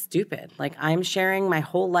stupid. Like I'm sharing my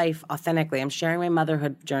whole life authentically. I'm sharing my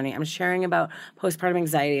motherhood journey. I'm sharing about postpartum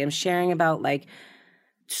anxiety. I'm sharing about like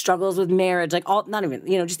struggles with marriage, like all, not even,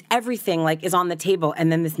 just everything like is on the table.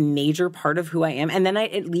 And then this major part of who I am. And then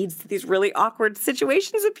it leads to these really awkward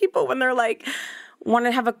situations with people when they're like, want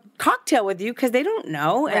to have a cocktail with you because they don't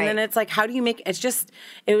know. Right. And then it's like, how do you make,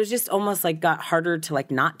 it was just almost like got harder to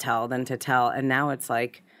like not tell than to tell. And now it's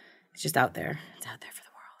like, it's just out there. It's out there for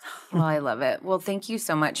the world. Well, I love it. Well, thank you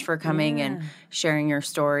so much for coming and sharing your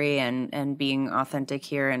story and being authentic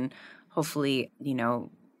here. And hopefully,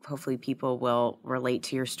 hopefully people will relate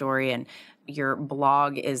to your story. And your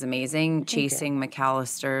blog is amazing,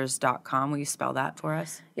 chasingmcallisters.com. Will you spell that for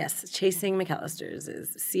us? Yes, Chasing McAllisters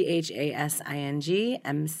is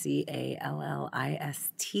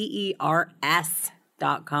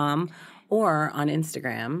ChasingMcAllisters.com or on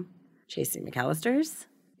Instagram, Chasing McAllisters.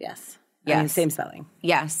 Yes. Yes. I mean, same spelling.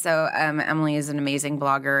 Yes. So Emily is an amazing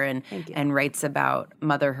blogger and writes about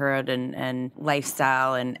motherhood and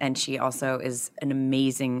lifestyle. And she also is an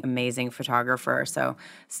amazing, amazing photographer. So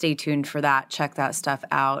stay tuned for that. Check that stuff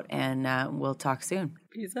out. And we'll talk soon.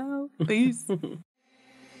 Peace out. Peace.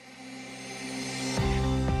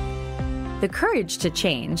 The Courage to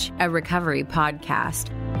Change, a recovery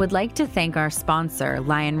podcast, would like to thank our sponsor,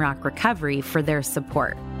 Lion Rock Recovery, for their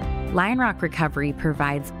support. Lion Rock Recovery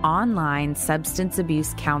provides online substance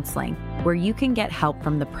abuse counseling where you can get help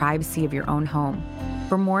from the privacy of your own home.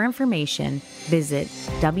 For more information, visit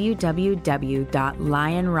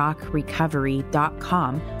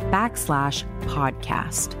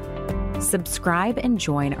www.lionrockrecovery.com/podcast. Subscribe and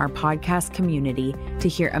join our podcast community to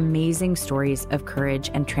hear amazing stories of courage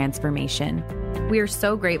and transformation. We are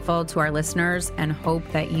so grateful to our listeners and hope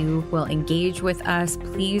that you will engage with us.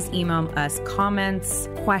 Please email us comments,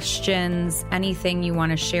 questions, anything you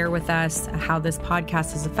want to share with us, how this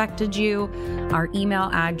podcast has affected you. Our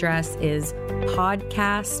email address is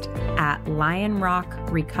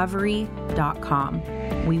podcast@lionrockrecovery.com.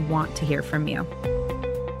 We want to hear from you.